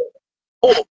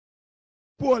 Oh,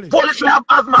 Polish. Polish have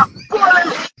asthma.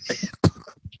 Polish.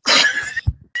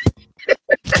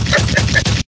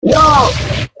 Yo,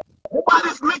 the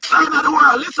baddest mixer in the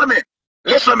world.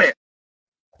 Listen me.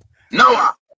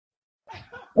 Noah,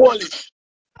 Polish.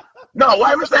 No,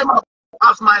 why me say my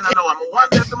asthma in Noah? One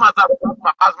day to matter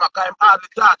asthma, cause him hardly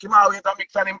talk. Him always a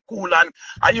mix and him cool and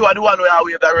you are the one who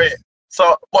always the ray.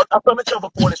 So, but after me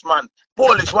travel Polish man,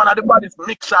 Polish one of the baddest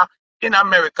mixer in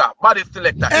America, baddest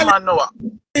selector. Him and Noah.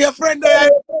 your friend there,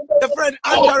 your friend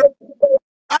Antar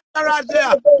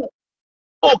there.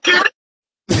 Oh, kid.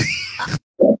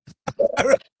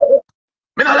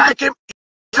 Me not like him.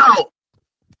 Yo.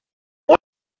 What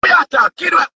you talk,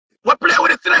 kid? We play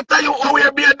with the selector, you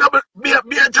wear be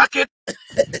a jacket.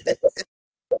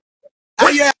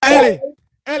 Yeah, Ellie,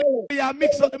 you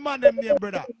mix up the man them name,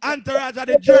 brother. Entourage are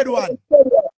the dread one.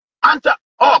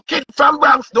 Kid from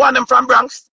Bronx, the one them from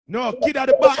Bronx. No, kid at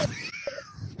the back.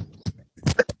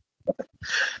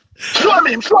 Show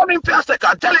me him for a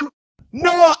second. Tell him.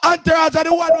 No, Entourage are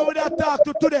the one who we talk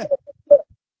to today.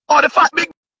 Oh, the fat big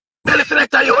belly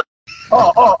selector, you.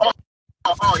 Oh,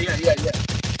 yeah.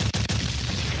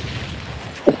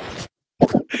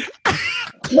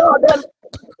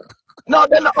 No,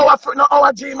 then no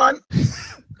our G man.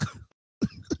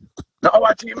 No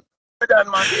our G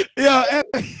man. Yeah.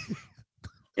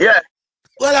 Yeah.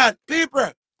 Well on,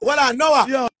 people. Well on, Noah.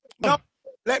 Yeah. No,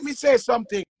 let me say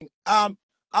something.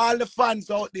 All the fans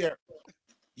out there,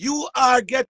 you are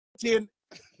getting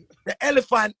the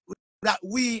elephant that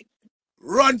we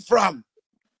run from.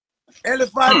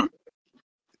 Elephant.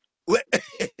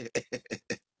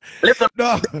 Listen,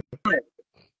 No.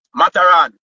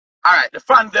 Matterhorn. All right, the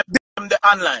fans them the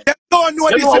online. They don't know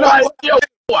You this.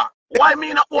 know why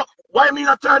me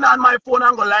not turn on my phone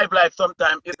and go live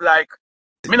sometime? It's like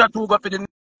me not too go for the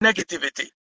negativity.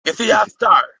 You see a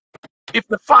star. If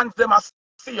the fans them a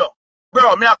see you,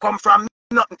 bro, me I come from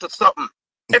nothing to something.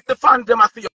 If the fans them a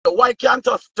see you, why can't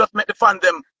just make the fans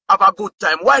them have a good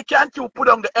time? Why can't you put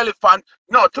on the elephant?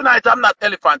 No, tonight I'm not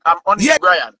elephant, I'm only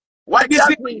Brian. Why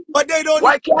can't we? But they don't.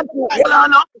 Why can't you? Hold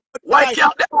on up. Why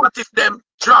can't the artists them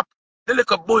drop the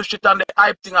little bullshit and the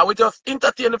hype thing and we just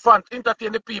entertain the fans,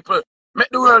 entertain the people, make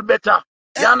the world better?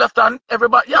 You understand?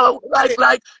 Everybody,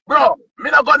 like, bro,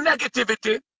 me not got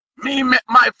negativity. Me make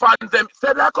my fans them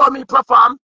say like how me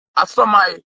perform. I saw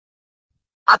my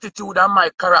attitude and my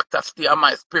character stay and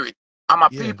my spirit. I'm a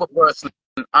people person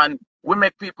and we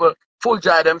make people full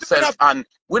joy themselves and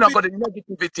we not got the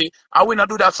negativity and we not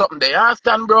do that something there. You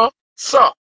understand, bro?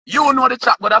 So, you know the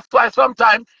chat, but that's why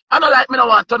sometimes I don't like me not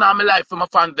want to turn on my life for my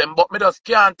fans them, but me just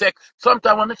can't take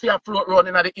sometimes when I see a float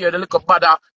running in the ear, the little bag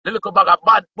of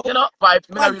bad, you know, vibes,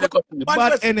 me not really go feel.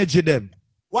 Bad energy them.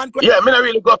 Yeah, me not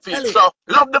really go feel. So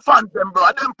love the fans them, bro.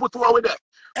 I them put over with them.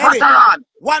 Matterhorn.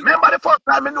 Remember the first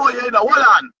time I know you, hold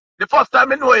on. The first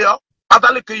time I know you, as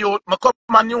a little youth, I come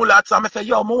to new lads and I say,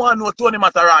 yo, I want to know Tony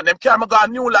Matterhorn. Them carry me go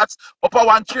new lads up a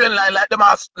one train line like them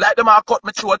are cut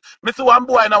me throat. Me see one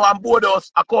boy now on board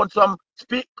us, I count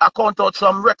out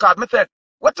some record. Me say,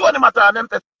 what Tony Matterhorn? Them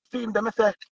say, see him, them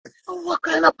say, oh, what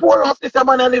kind of poor house this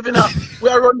man live in? We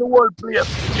are run the world place.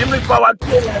 Him live for one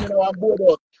train line now on board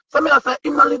us. So me I say,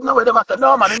 him not live nowhere. Them I say,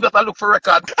 no man, him just a look for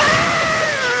record.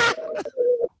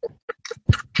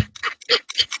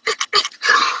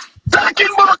 Talking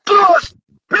about clothes,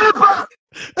 people.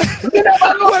 You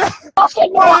never know. After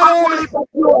now, I'm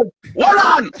clothes. Hold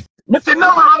on. Me say no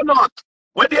or not.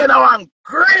 Where they now on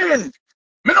green.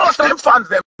 Me know some fans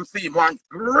them see one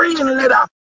green leather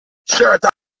shirt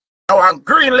and one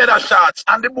green leather shorts,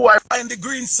 and the boy find the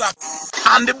green sack,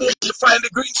 and the boy find the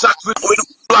green sack with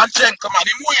black chain. Come on,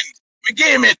 him win. We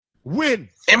game it. Win.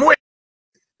 Him win.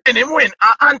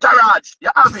 Entourage. You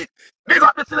have it. Big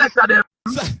up the selector them.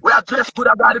 We are dressed good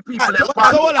about the people them.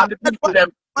 And the people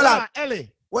them.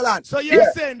 Ellie. Well on. So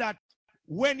you're saying that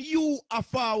when you are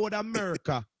forward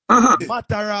America,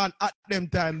 Matterhorn at them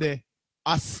time there,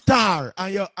 a star,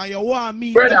 and you want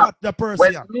me to the person.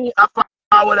 When me are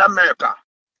forward America,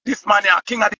 this man here,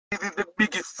 King of this is the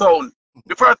biggest sound.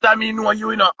 The first time you know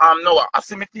Noah, I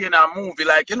see me in a movie,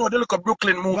 like, you know, the little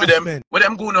Brooklyn movie, where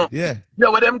them go now. Yeah,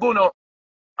 where them go now.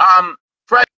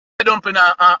 Fried dumpling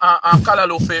and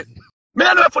callaloo. Me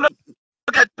don't know if you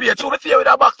get paid. So we see you with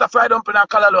a box of fried dumpling and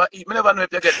callaloo eat. Me never know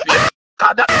if you get paid.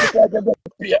 Cause that is why you get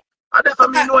paid. And that's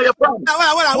what me know you're from.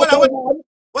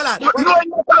 Hold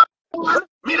on.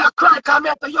 Me not cry come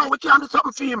here and say, yo, we can't do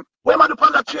something for him. Where am I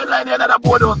on the train line here that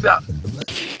board house there?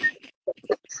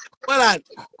 Hold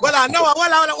on, no,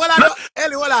 hold on,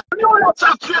 Ellie, hold on. New lots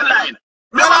of train line.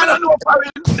 Me I don't know for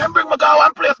him. Them bring me go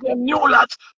one place named New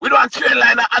Lots. We do a train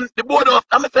line and the board house.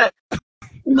 I'm say,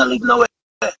 you don't live nowhere.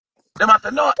 Them I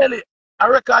say, no, Ellie, I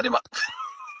record him. I'm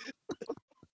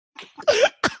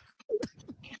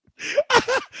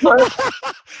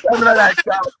not like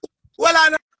that. Hold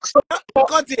on,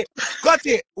 got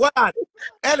it. Hold on,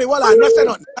 Ellie, hold on. No say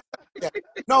nothing.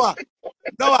 Noah.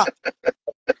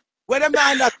 Where them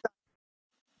not understand?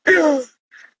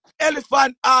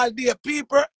 Elephant all day,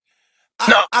 people.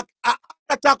 No.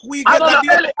 Attack we I get don't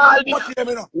know, Ellie, all what them,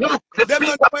 you know. look, the Them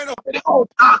speaker not, you know. the house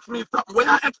asked me something. When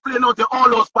I explain out the all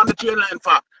those on the train line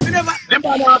for, We never, the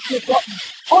man asked me something.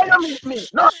 How you meet me?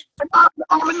 No, I asked me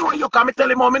how me know you, can me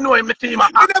tell him how me know him, me see him. we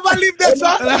never leave that,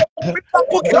 sir. We never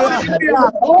book it on the India.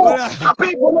 The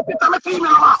people look at me see me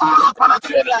all those on the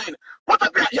train line. What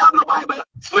up here? You have no Bible?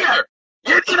 Swear.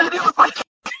 You in the house my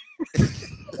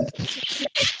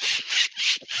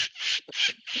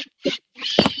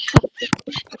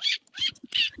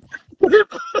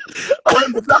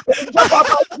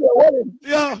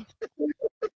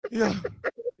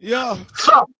Yeah.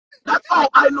 So, that's how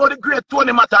I know the great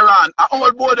Tony Matterhorn, an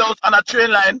old boardhouse and a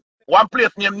train line, one place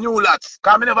named New Lots.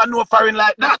 Because I never know foreign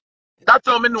like that. That's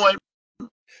how I know him.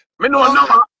 I know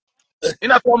Noah in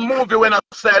a some movie when I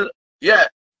sell. Yeah.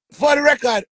 For the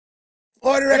record,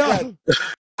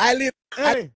 I live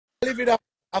in a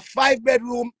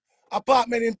 5-bedroom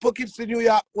apartment in Poughkeepsie, New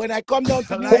York. When I come down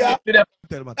to New York, May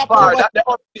I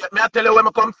tell you when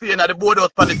I come see in the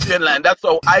boardhouse on the train line. That's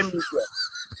how I meet you.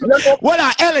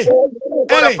 Well, Ellie.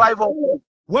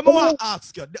 When I want to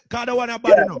ask you, because I want to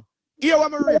bother now. Here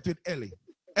when I rated Ellie.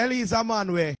 Ellie is a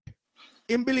man where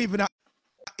him believe in an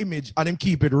image and him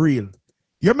keep it real.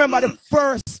 You remember the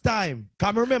first time?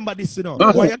 Can you remember this, you know?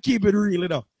 Why you keep it real, you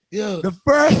know? yeah. The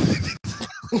first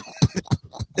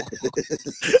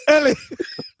Ellie.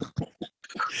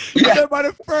 Remember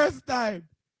the first time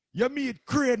you meet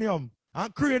Cranium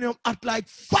and Cranium act like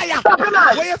fire.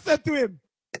 What you said to him?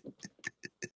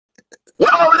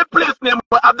 Well, all the place name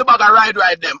have the bag of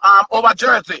ride them over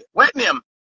Jersey. What name?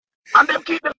 And them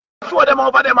keep them show them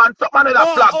over them and some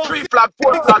another flag, 3 flag,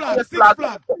 4 flag, 6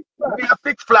 flag. We have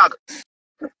 6 flag.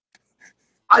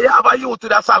 I have a youth to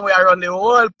that song where I run the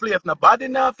whole place. Nobody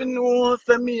nothing knows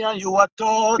me and you are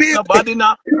taught. Nobody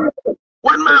now.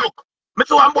 When me look, me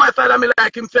see one boy side of me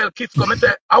like himself, kiss come. Me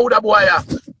say, how would a boy are?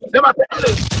 Them a say,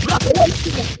 hey,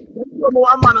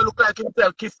 one man who look like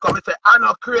himself, kiss come. Me say, I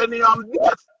know Cranium,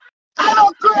 yes. I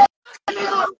don't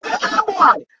Cranium, this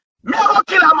boy. Me a go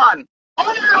kill a man.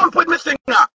 Only lump with me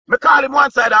singer. Me call him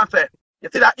one side and say, you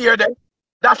see that ear there?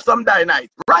 That's some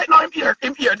dynamite. Right now him ear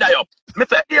die up. Me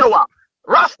say, here what?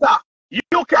 Rasta, you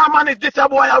can't manage this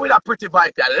boy with a pretty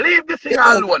vital. Leave this thing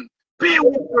alone.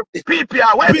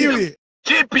 PPR, where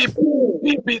GP,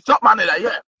 PP, something like that,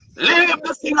 yeah. Leave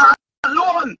this thing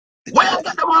alone. Where you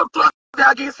get them all close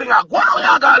to the singer? Go on,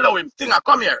 you gotta allow him. Singer,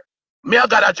 come here. Me, I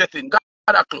got a dressing, got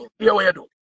a clothes. Here what you do.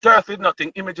 Turf is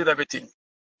nothing, image is everything.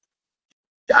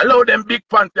 You allow them big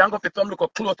pants, you go for some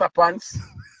look closer pants.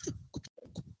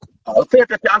 I'll say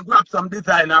that you can grab some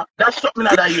designer. That's something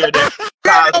that I hear there.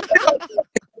 That's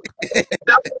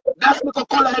the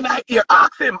color in my ear.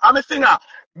 Ask him, I'm a singer.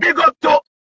 Big up to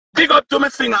me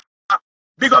singer.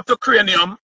 Big up to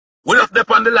Cranium. We just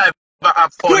step on the live but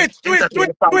have fun. Twitch. No,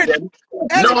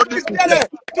 this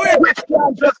Twitch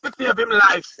can't just to save him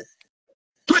life.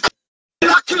 Twitch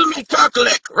cannot kill me, Turkle.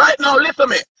 Right now, listen to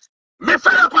me. Me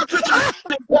fed up on Twitch and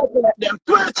them.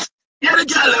 Twitch, yeah, the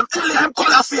girl, them, tell him,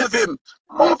 color save him.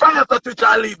 Move on to Twitch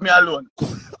and leave me alone. Me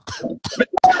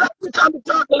fed up Twitch and the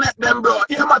Turkle them, bro.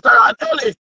 Here, Matterhorn,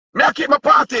 Ellie. Me I keep my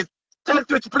parties. Tell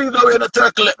Twitch, please, away the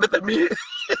Turkle me.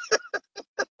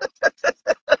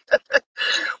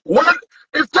 What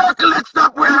if Turkle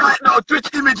stop where right now?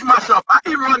 Twitch image mash up. I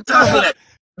even run Turkle.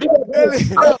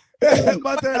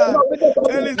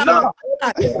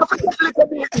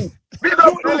 Big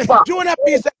up Lupa. Junior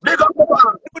piece. Big up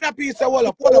Junior piece. Hold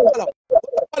up.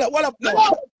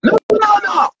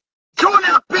 No.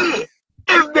 Junior P is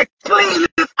the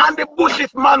cleanest and the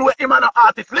bushest man with him and an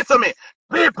artist. Listen to me.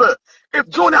 People, if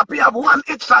Junior P have one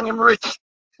hit song, him rich.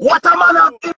 What a man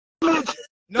have image.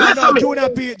 No, Junior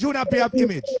P have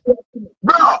image.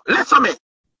 Bro, listen to me.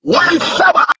 When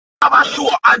Shabba have a show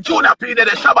and Junior P did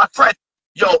a Shabba threat.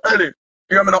 Yo, Ellie.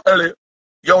 Hear me now, Ellie.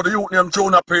 Yo, the youth named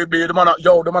Junior P, B. The man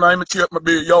imitate me,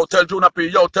 B. Yo, tell Junior P.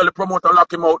 Yo, tell the promoter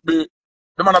lock him out, B.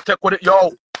 The man take with it,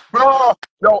 yo. Bro,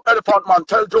 yo, Elephant Man,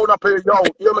 tell Junior P. Yo,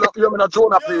 hear me now,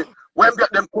 Junior P. When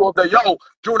get them clothes there, yo,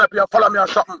 Junior P. Follow me or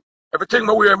something. Everything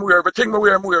me wear, everything me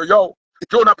wear. Yo,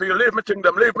 Jonah P, leave me thing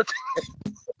them, leave me thing.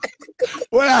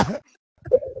 Well,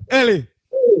 Ellie,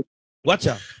 watch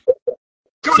out.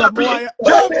 Jonah P,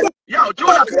 yo,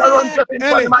 Jonah P run just in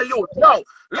front of my youth. Yo,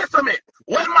 listen me.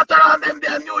 When Matterhorn them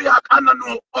there in New York, I don't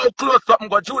know how close something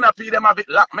go. Jonah P them have it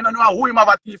locked. I don't know who him have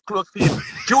a thief close to him.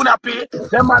 Jonah P,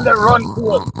 them man they run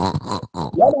close. Yeah,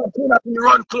 man, Jonah P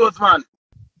run close, man.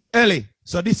 Ellie,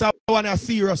 so this is one is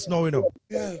serious now, you know.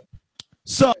 Yeah.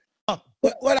 So,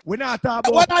 we're not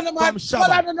talking about from Shabba.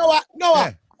 Well, I don't know what.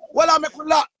 Yeah. Well, I make a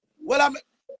lot. Well, I'm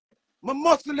a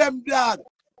Muslim dog.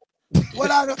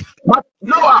 Well, I But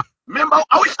Noah, remember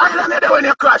which island there when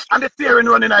you crash and the steering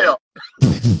running at you?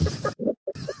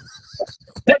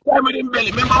 That time with him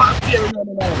belly, remember what steering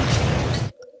running at you?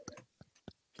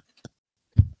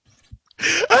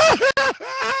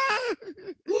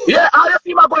 Yeah, all you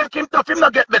see my boy Kim Tough, him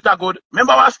not get better good.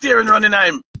 Remember what steering running at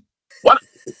him? What?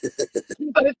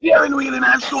 The steering wheel in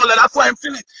his shoulder, that's why I'm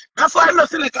feeling. That's why I'm not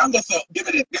feeling anger, so.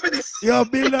 Give me this. Yo,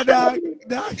 Bill, dog.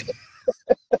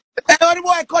 Hey, the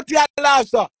boy cut your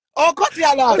last, sir. Oh, cut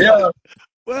your last. Yeah.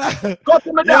 Well, Cut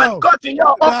him down, cut him,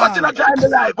 yo. Oh, cut him a time the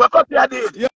life. What cut you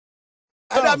did? Yo.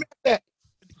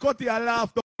 Cut your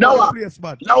laugh. Noah, place,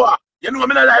 man. Noah, you know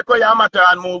me not like how you matter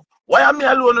and move. Why am me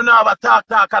alone who now have a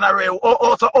talk and a rail?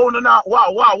 Oh, so oh no now.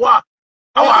 Wow.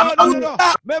 No.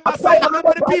 Remember,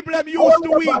 the people them used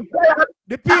to weed.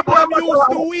 The people them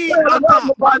used to weed.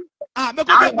 I'm going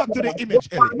to get back to the image,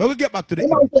 Ellie. We're going to get back to the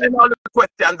image. I'm answering all the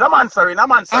questions. I'm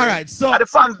answering. All right, so. The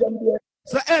fans them there.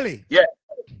 So, Ellie. Yeah.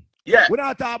 We're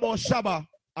not talking about Shabba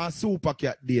and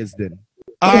Supercat days then.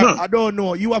 I don't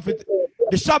know. You have it.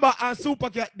 The Shabba and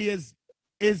Supercat days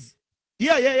is.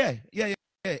 Yeah.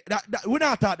 We're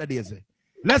not talking days.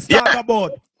 Let's talk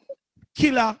about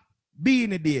Killer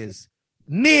Beanie days.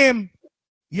 Name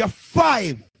your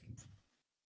 5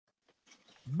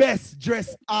 best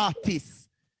dressed artists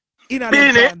in a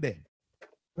Beanie.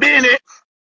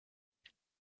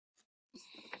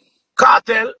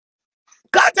 Cartel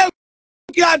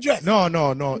can't dress. No,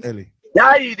 Ellie.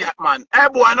 Yeah, idiot, man. Hey,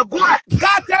 boy, no go.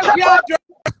 Cartel can't dress.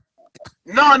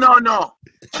 No.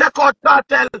 Check out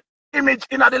Cartel image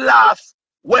in the last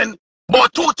when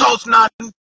about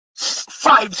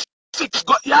 2005, 6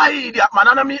 got yeah, idiot, man.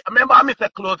 And I remember I missed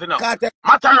closing up.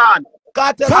 Matterhorn.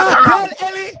 Cartel,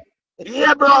 Ellie.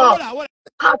 Yeah, bro. Hold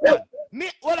Cartel.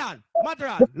 Hold on.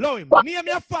 Matterhorn, low him. Name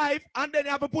your 5 and then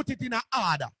you have to put it in an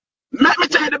order. Let me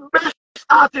tell you the best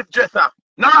artist dresser.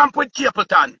 Now I'm with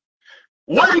Capleton.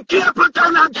 When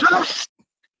Capleton address,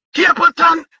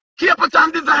 Capleton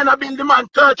designer build the man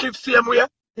kerchief same way.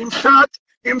 Him shirt,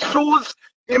 him shoes,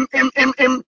 him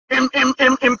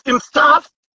staff.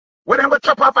 When they go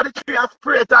chop off of the tree and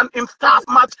spray it and him staff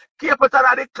match, Capleton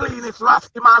are the cleanest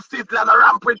rascal man sizzle and a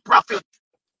ramp with profit.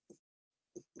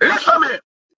 Listen me,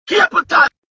 Capleton.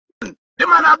 The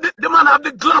man have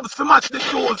the gloves to match the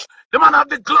shoes. The man have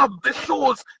the gloves, the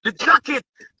shoes, the jacket,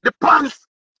 the pants.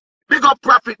 Big up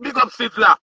Profit, big up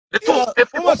Sizzler. The two,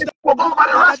 if you go over the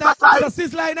Rasta side. No,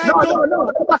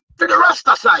 that's for the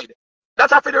Rasta side.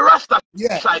 That's for the Rasta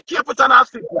side. Keep it on our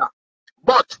Sizzler.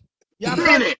 But,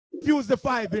 Beanie. Fuse the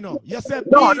 5, you know. You said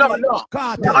no.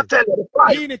 Cartel. I'll tell you the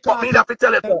 5. Beanie But me have to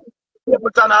tell you, keep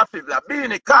it on our Sizzler.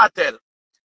 Beanie, Cartel,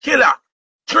 Killer.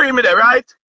 3 me there,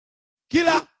 right?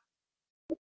 Killer?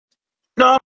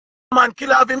 No, man,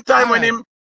 Killer have him time when him.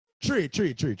 3.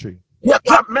 Yeah,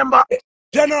 remember.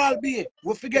 General B.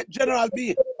 We forget General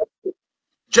B.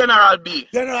 General B.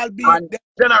 And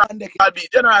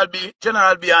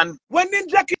when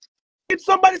Ninja Kid,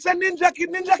 somebody said Ninja Kid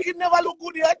never look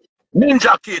good yet.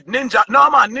 Ninja Kid. No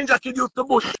man, Ninja Kid used to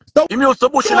bush. He used to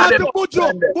bush in them.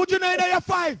 Bujo now in your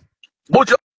 5.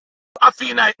 Bujo, I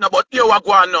feel night now, but here we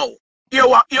go on now. Here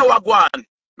we go on.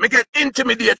 Me get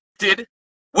intimidated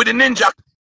with the Ninja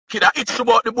Kid. It's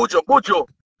about the Bujo. Bujo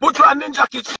and Ninja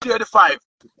Kid share the 5.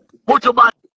 Bujo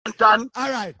Bantan.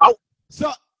 All right.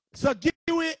 So give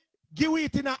it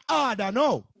in an order,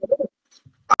 no?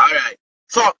 All right.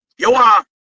 So you want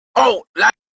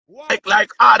like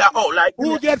order like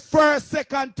who get 1st,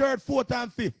 2nd, 3rd, 4th,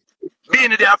 and 5th?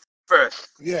 Being there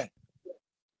first. Yeah.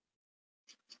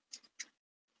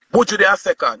 Bujo there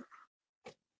 2nd.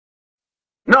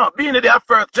 No, being there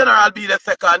first. General B the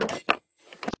 2nd.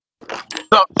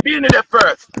 So being there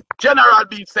first. General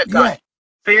B 2nd. Yeah.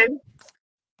 See?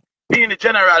 Being the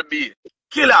General B.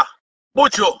 Killer.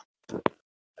 Bujo.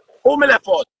 Who me left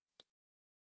out?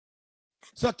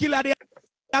 So Killer the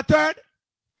 3rd?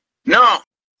 No.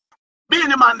 Being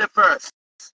the man the 1st.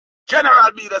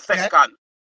 General B the 2nd.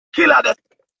 Killer the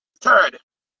 3rd.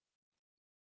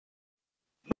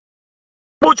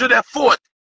 Bujo the 4th.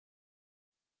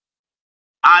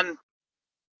 and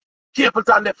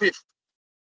Capleton the 5th.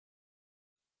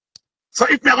 So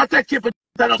if me gonna take Capleton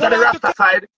out of the Rasta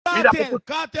side, me have to put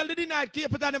Cartel the night,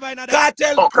 Capleton never in that.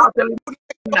 Cartel. oh, Cartel the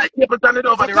night. Capleton it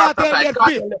over the Rasta side.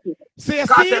 Cartel the 5th. So you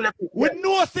Cartel see, the 5th. we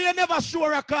know say you never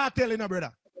sure a cartel, you know,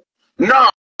 brother. No,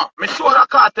 me sure a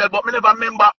cartel, but me never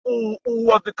remember who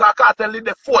was the cartel in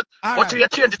the 4th. But you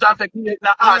change it and take it in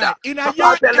order. Right. In a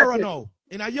your era now.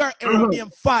 In a your era, name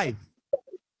 5.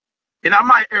 In a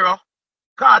my era,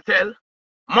 Cartel,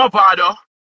 Movado,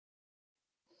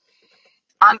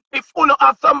 and if you don't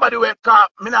have somebody where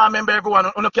me not remember everyone,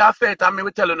 you can say it and me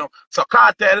will tell you no. So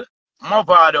Cartel,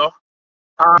 Movado.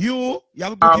 You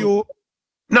have to put you.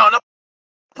 No,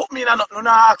 put me in a nothing. No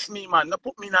ask me, man. No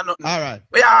put me in a nothing. All right.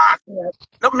 We ask me.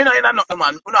 No, me not in a nothing,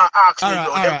 man. You not ask me.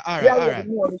 All right.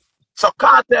 So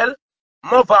Cartel,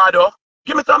 Movado.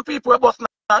 Give me some people who bust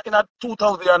in a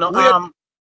 2000, you know.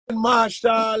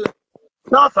 Marshall.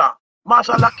 No, sir.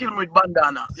 Marshall that kill me with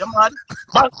bandana. You mad?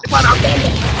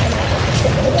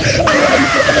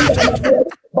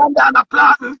 Bandana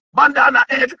platin, bandana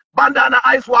head, bandana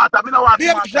ice water. Me no want to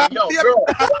yo, bro.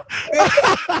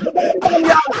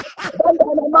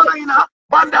 Bandana marina,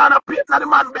 bandana plate in the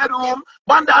man bedroom,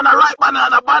 bandana right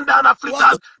banana, bandana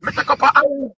flitters. Me take up a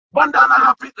bandana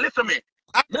rapid. Listen me.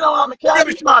 Me no want me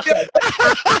carry Marshall.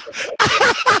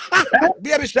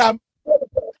 Baby Sham.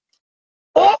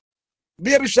 Oh,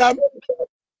 Baby Sham.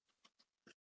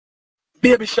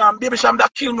 Baby Sham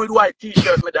that kill me with white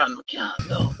t-shirt, me done.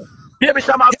 No. Baby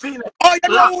Sham, I've seen it. Oh, you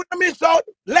know who to miss out?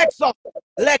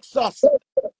 Lexus.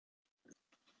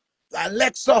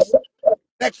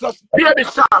 Baby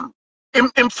Sham,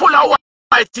 him full of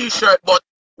white t-shirt, but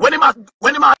when him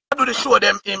do the show,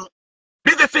 them him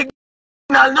busy signal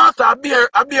now, so a beer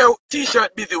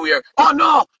t-shirt busy wear. Oh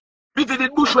no, busy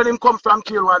did bush when him come from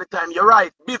Kill all the time. You're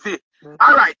right, busy.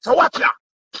 All right, so watch ya,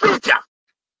 speak ya.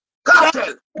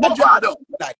 Cartel, Movado,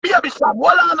 Baby Sham,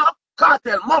 Walana,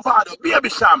 Cartel, Movado, Baby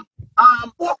Sham.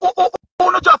 Who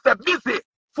just say busy?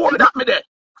 4 that me there.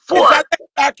 4.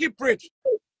 Mr. Kiprich.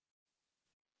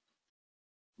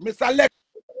 Mr. Lex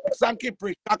and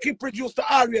Kiprich. Kiprich used to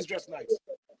always dress nice.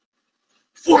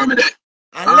 4 me there.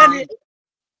 And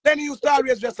Lenny used to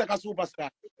always dress like a superstar.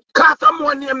 Cause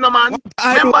someone name no man.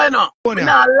 Remember you know, we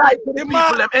not like the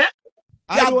people them, eh?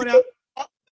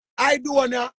 I do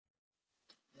wanna.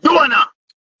 Dona.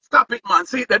 Stop it, man.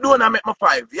 See, the Dona make my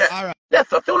 5. Yeah. All right. Yes,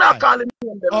 so you're not calling me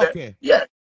them okay. There. Yeah.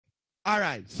 All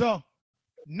right. So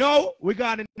now we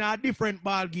got in a different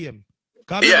ball game.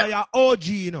 Because you're OG,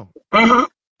 you know.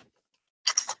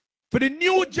 For the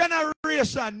new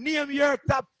generation, name your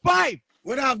top 5.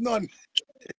 We don't have none.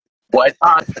 Boy, it's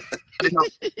hard.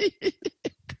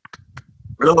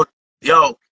 Look,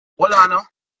 yo, hold on.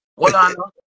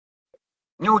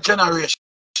 New generation.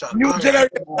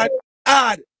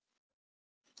 Hard.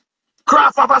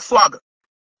 Craft of a swag.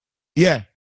 Yeah.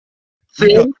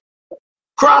 See?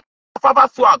 Craft of a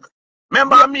swag.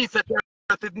 Remember me said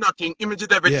is nothing, image is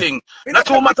everything. Not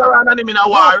too much around and him in a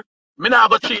war. Me not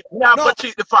go cheat. Me not go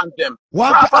cheat the fans them.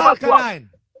 What alkaline?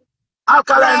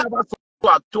 Alkaline of a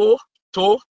swag. 2.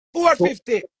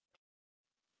 450.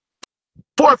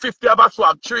 450 of a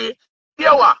swag. 3.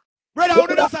 Here what? Brother, how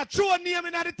do that's a true name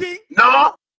in that thing?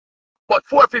 No. But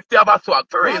 450 of a swag.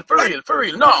 For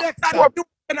real. No.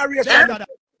 New generation.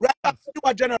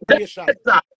 New generation.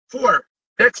 Dexter. 4.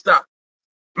 Dexter.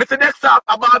 Mr. Dexter,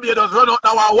 a Barbados run out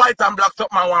now one white and black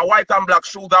something, one white and black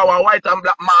shoes, one white and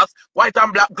black mask, white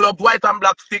and black gloves, white and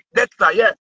black stick. Dexter,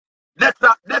 yeah.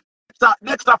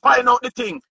 Dexter find out the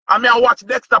thing. I mean, I watch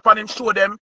Dexter and him show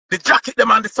them the jacket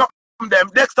them and the something them.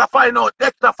 Dexter find out.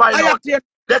 Dexter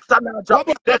now drop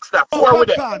it. Dexter, 4 with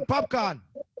them. Popcorn.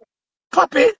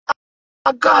 Puppy,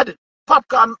 oh God.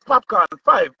 Popcorn,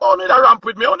 5. Only the ramp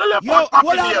with me. Only left one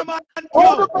puppy there. Man.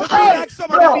 Yo, like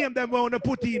some of the name them we want to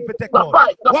put in for take out.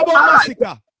 What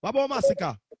about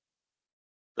Massacre?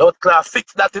 Those class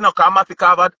 6 that you know, cause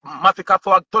Massacre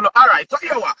swag to know. Alright, so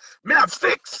here what? Me have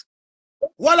 6.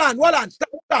 Hold on.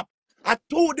 Stop. A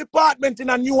 2 department in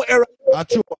a new era.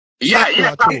 Yeah.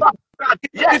 And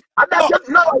that's just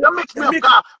no, you mix me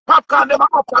up. Popcorn them are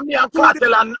after me and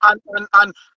Cartel and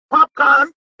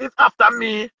Popcorn is after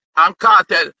me and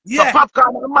Cartel. Yeah. So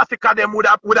Popcorn and Massacre them would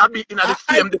have been in the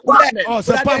same department. Oh,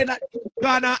 so Popcorn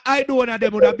and I don't know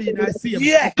them would have been in the same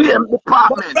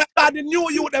department. But the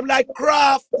new youth them like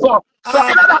Craft. So in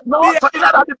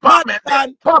that department,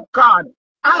 Popcorn,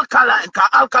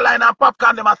 Alkaline and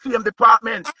Popcorn them are same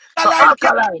department. So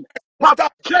Alkaline,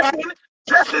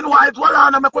 dressing wise, well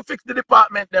on make we fix the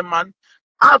department them man.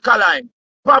 Alkaline,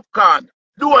 Popcorn,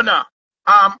 Dona,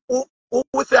 who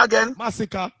we say again?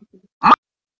 Massacre.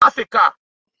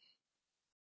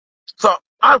 So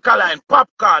Alkaline,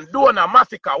 Popcorn, Donor,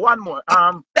 Massacre, one more.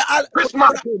 Chris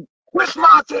Martin.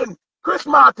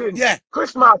 Yeah.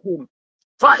 Chris Martin.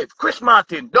 5. Chris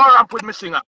Martin. Don't ramp with me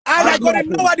singer. And I got him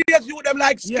nowadays you them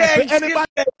like Yeah, for skanks. anybody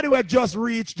who just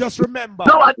reach, just remember.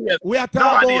 Nowadays. We are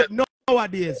talking about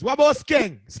nowadays. What about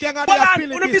Skeng? Skeng are Hold the on,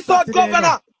 feeling uno this miss out Saturday,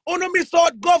 governor. Uno miss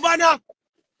out governor.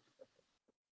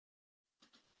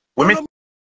 We miss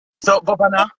out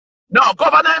governor. No,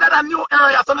 governor in a new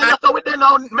area. So that's how we did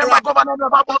now. Remember governor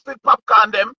never busted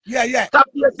Popcorn them. Yeah. Stop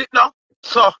here sit now.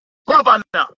 So governor.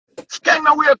 Skeng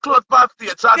now wear clothes past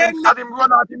stage. So as him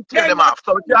run out him tear them off.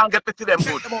 So we can't get to see them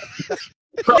good.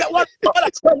 So, Yeah, hold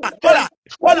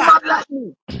on. Mad like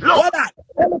me. Look,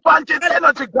 Elephant is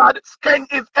energy God. Skeng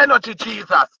is energy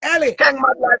Jesus. Ellie. Skeng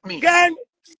mad like me. Gang.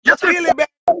 You see, Really bad.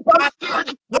 you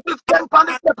see Skeng on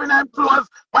the step in them clothes.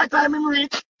 By the time him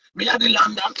reach, me at the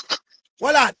London.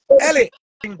 Hold on. Ellie.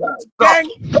 Gang.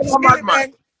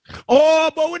 Gang.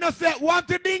 Oh, but we not say want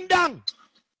to ding dong.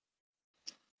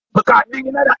 Because ding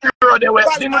in that error they were.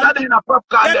 Ding in a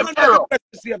Popcorn them error.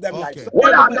 Save them lives.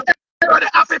 Well, the error they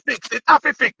have to fix. It have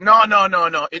to fix. No.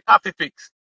 It have to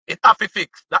fix. It have to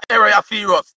fix. The error is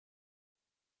serious.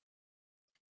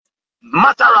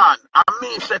 Matterhorn, and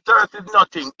me say thirst is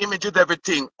nothing, image is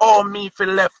everything. Oh, me feel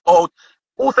left out.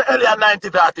 Who say earlier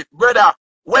 90s artist? Brother,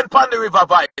 when Pan the River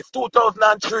Vice,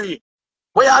 2003.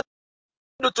 What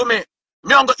you do to me?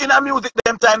 Me on go in a music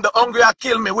them time, the hungry are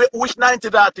kill me. Which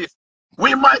 90s artist?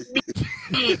 We might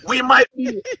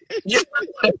be. You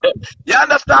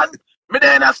understand? Me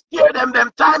they not scare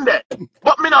them time there.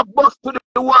 But me not bust to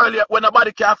the world yet when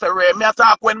nobody can say Ray. Me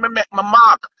attack when me make my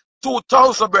mark.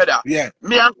 2000, brother. Yeah.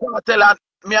 Me and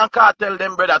Cartel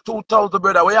them, brother. 2000,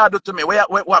 brother. What you do to me?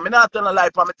 What? Me not tell a lie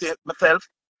for myself.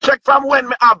 Check from when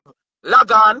me have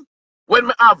log on, when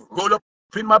me have roll up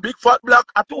in my big fat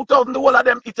block. At 2000, the whole of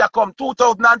them it a come.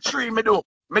 2003, me do.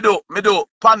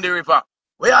 Pan the River.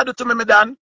 What you do to me,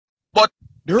 Dan? But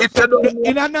if you don't know,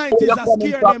 in the 90s, I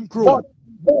scare them crew.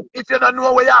 But if you don't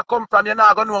know where you come from, you're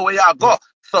not gonna know where you go.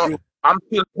 So I'm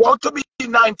still proud to be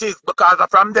in 90s because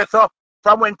from there, so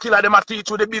from when killer them a teach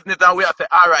you the business and we have say,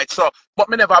 all right, so but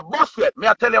me never bust yet. Me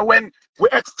I tell you when we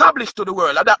established to the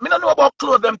world. Like that me don't know about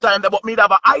clothes them time, but me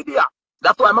have an idea.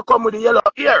 That's why I come with the yellow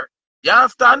ear. You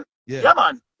understand? Yeah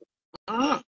man.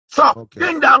 So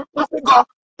ding dong, we have to go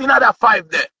another 5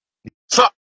 there. So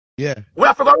yeah, we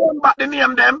have to go run back the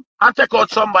name them and check out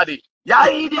somebody. Yeah,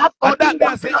 idiot.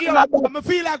 I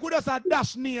feel like we just a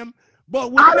dash name,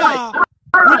 but we not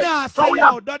say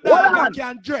out the dog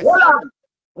can dress.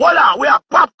 Hold on, we are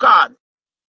Popcorn.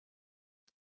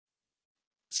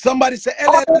 Somebody say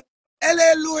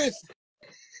L.A. Lewis.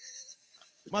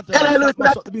 L.A. Lewis,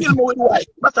 kill me with white.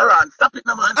 Matterhorn, stop it,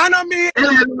 no man. And I mean,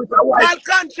 L.A. Lewis, white.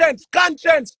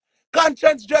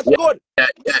 Conscience just good.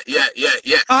 Yeah.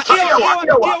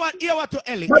 Hear what to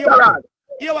Ellie.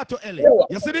 Hear what to Ellie.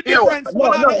 You see the difference?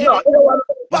 No. You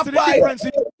see the difference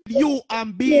in you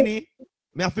and Beanie?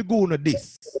 Me have to go on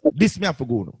this. This me have to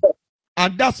go on.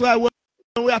 And that's why when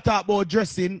we are talking about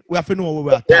dressing, we have to know what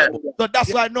we are talking about. So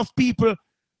that's why enough people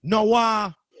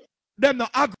no them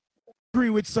not agree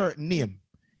with certain name.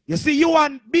 You see, you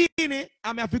and Beanie,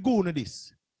 I have to go on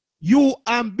this. You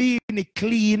and Beanie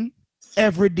clean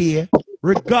every day,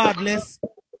 regardless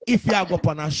if you go up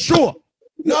on a show.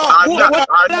 No,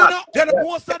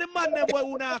 most of the man them boy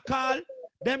wanna call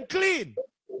them clean,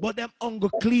 but them only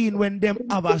clean when them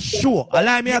have a show.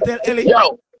 Allow me to tell Ellie.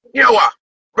 Yo,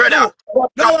 brother.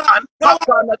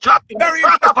 Popcorn dropping.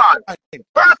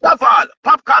 First of all,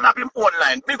 Popcorn have him own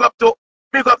line. Big up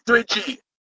to G.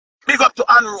 Big up to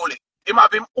Unruly. Him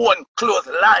have him own clothes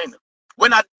line.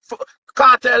 When a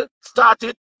Cartel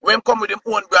started, when him come with him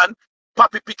own brand,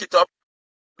 Papi pick it up.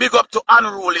 Big up to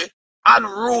Unruly.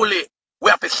 We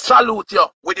have to salute you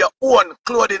with your own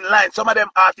clothing line. Some of them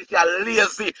artists are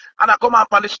lazy. And I come up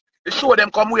on the show them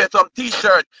come wear some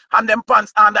t-shirt and them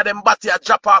pants under them body a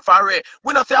drop off array.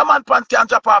 We don't say a man pants can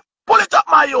drop off. Pull it up,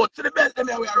 my youth. See the belt them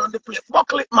here we around the place.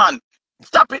 Buckle it, man.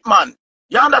 Stop it, man.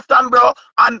 You understand, bro?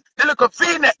 And the little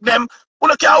V-neck them, we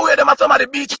don't care wear them at some of the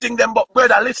beach thing them, but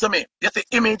brother, listen to me. You see,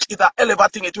 image is a hell of a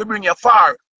thing. It will bring you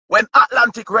far. When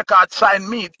Atlantic Records signed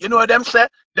me, you know what them say?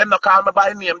 Them not call me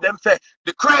by name. Them say,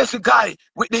 the crazy guy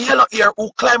with the yellow hair who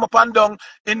climb up and down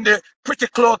in the pretty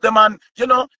clothes, the man, you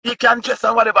know, he can dress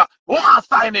and whatever. Who want to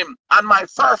sign him? And my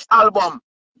first album,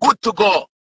 Good to Go,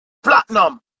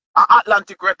 Platinum,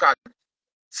 Atlantic Records,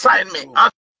 sign me.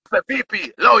 And the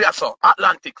VP, lawyer, so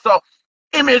Atlantic. So,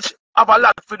 image have a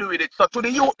lot to do with it. So, to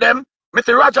the youth, them,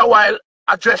 Mr. Roger Weil,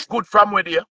 I dress good from with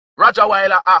you. Roger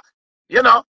Weil, you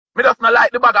know, me just not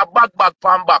like the bag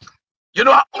pan back. You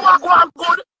know, who are going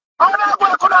good? How are they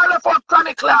going to left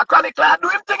Chronic do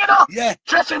him thing, you know. Yeah.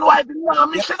 Dressing white, you know,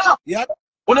 mix, you know. Yeah.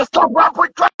 When you stop rap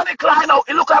with Chronic now,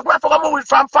 it look like we're moving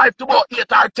from 5 to about 8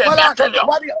 or 10, Well, I tell you.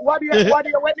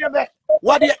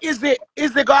 What do you, is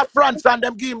the go France and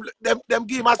them give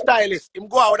him a stylist. Him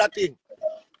go out with that thing.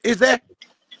 Is it?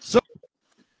 So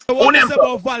what is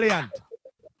about Valiant?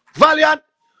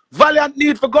 Valiant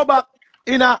need to go back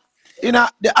in the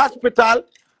hospital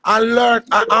and learn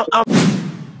and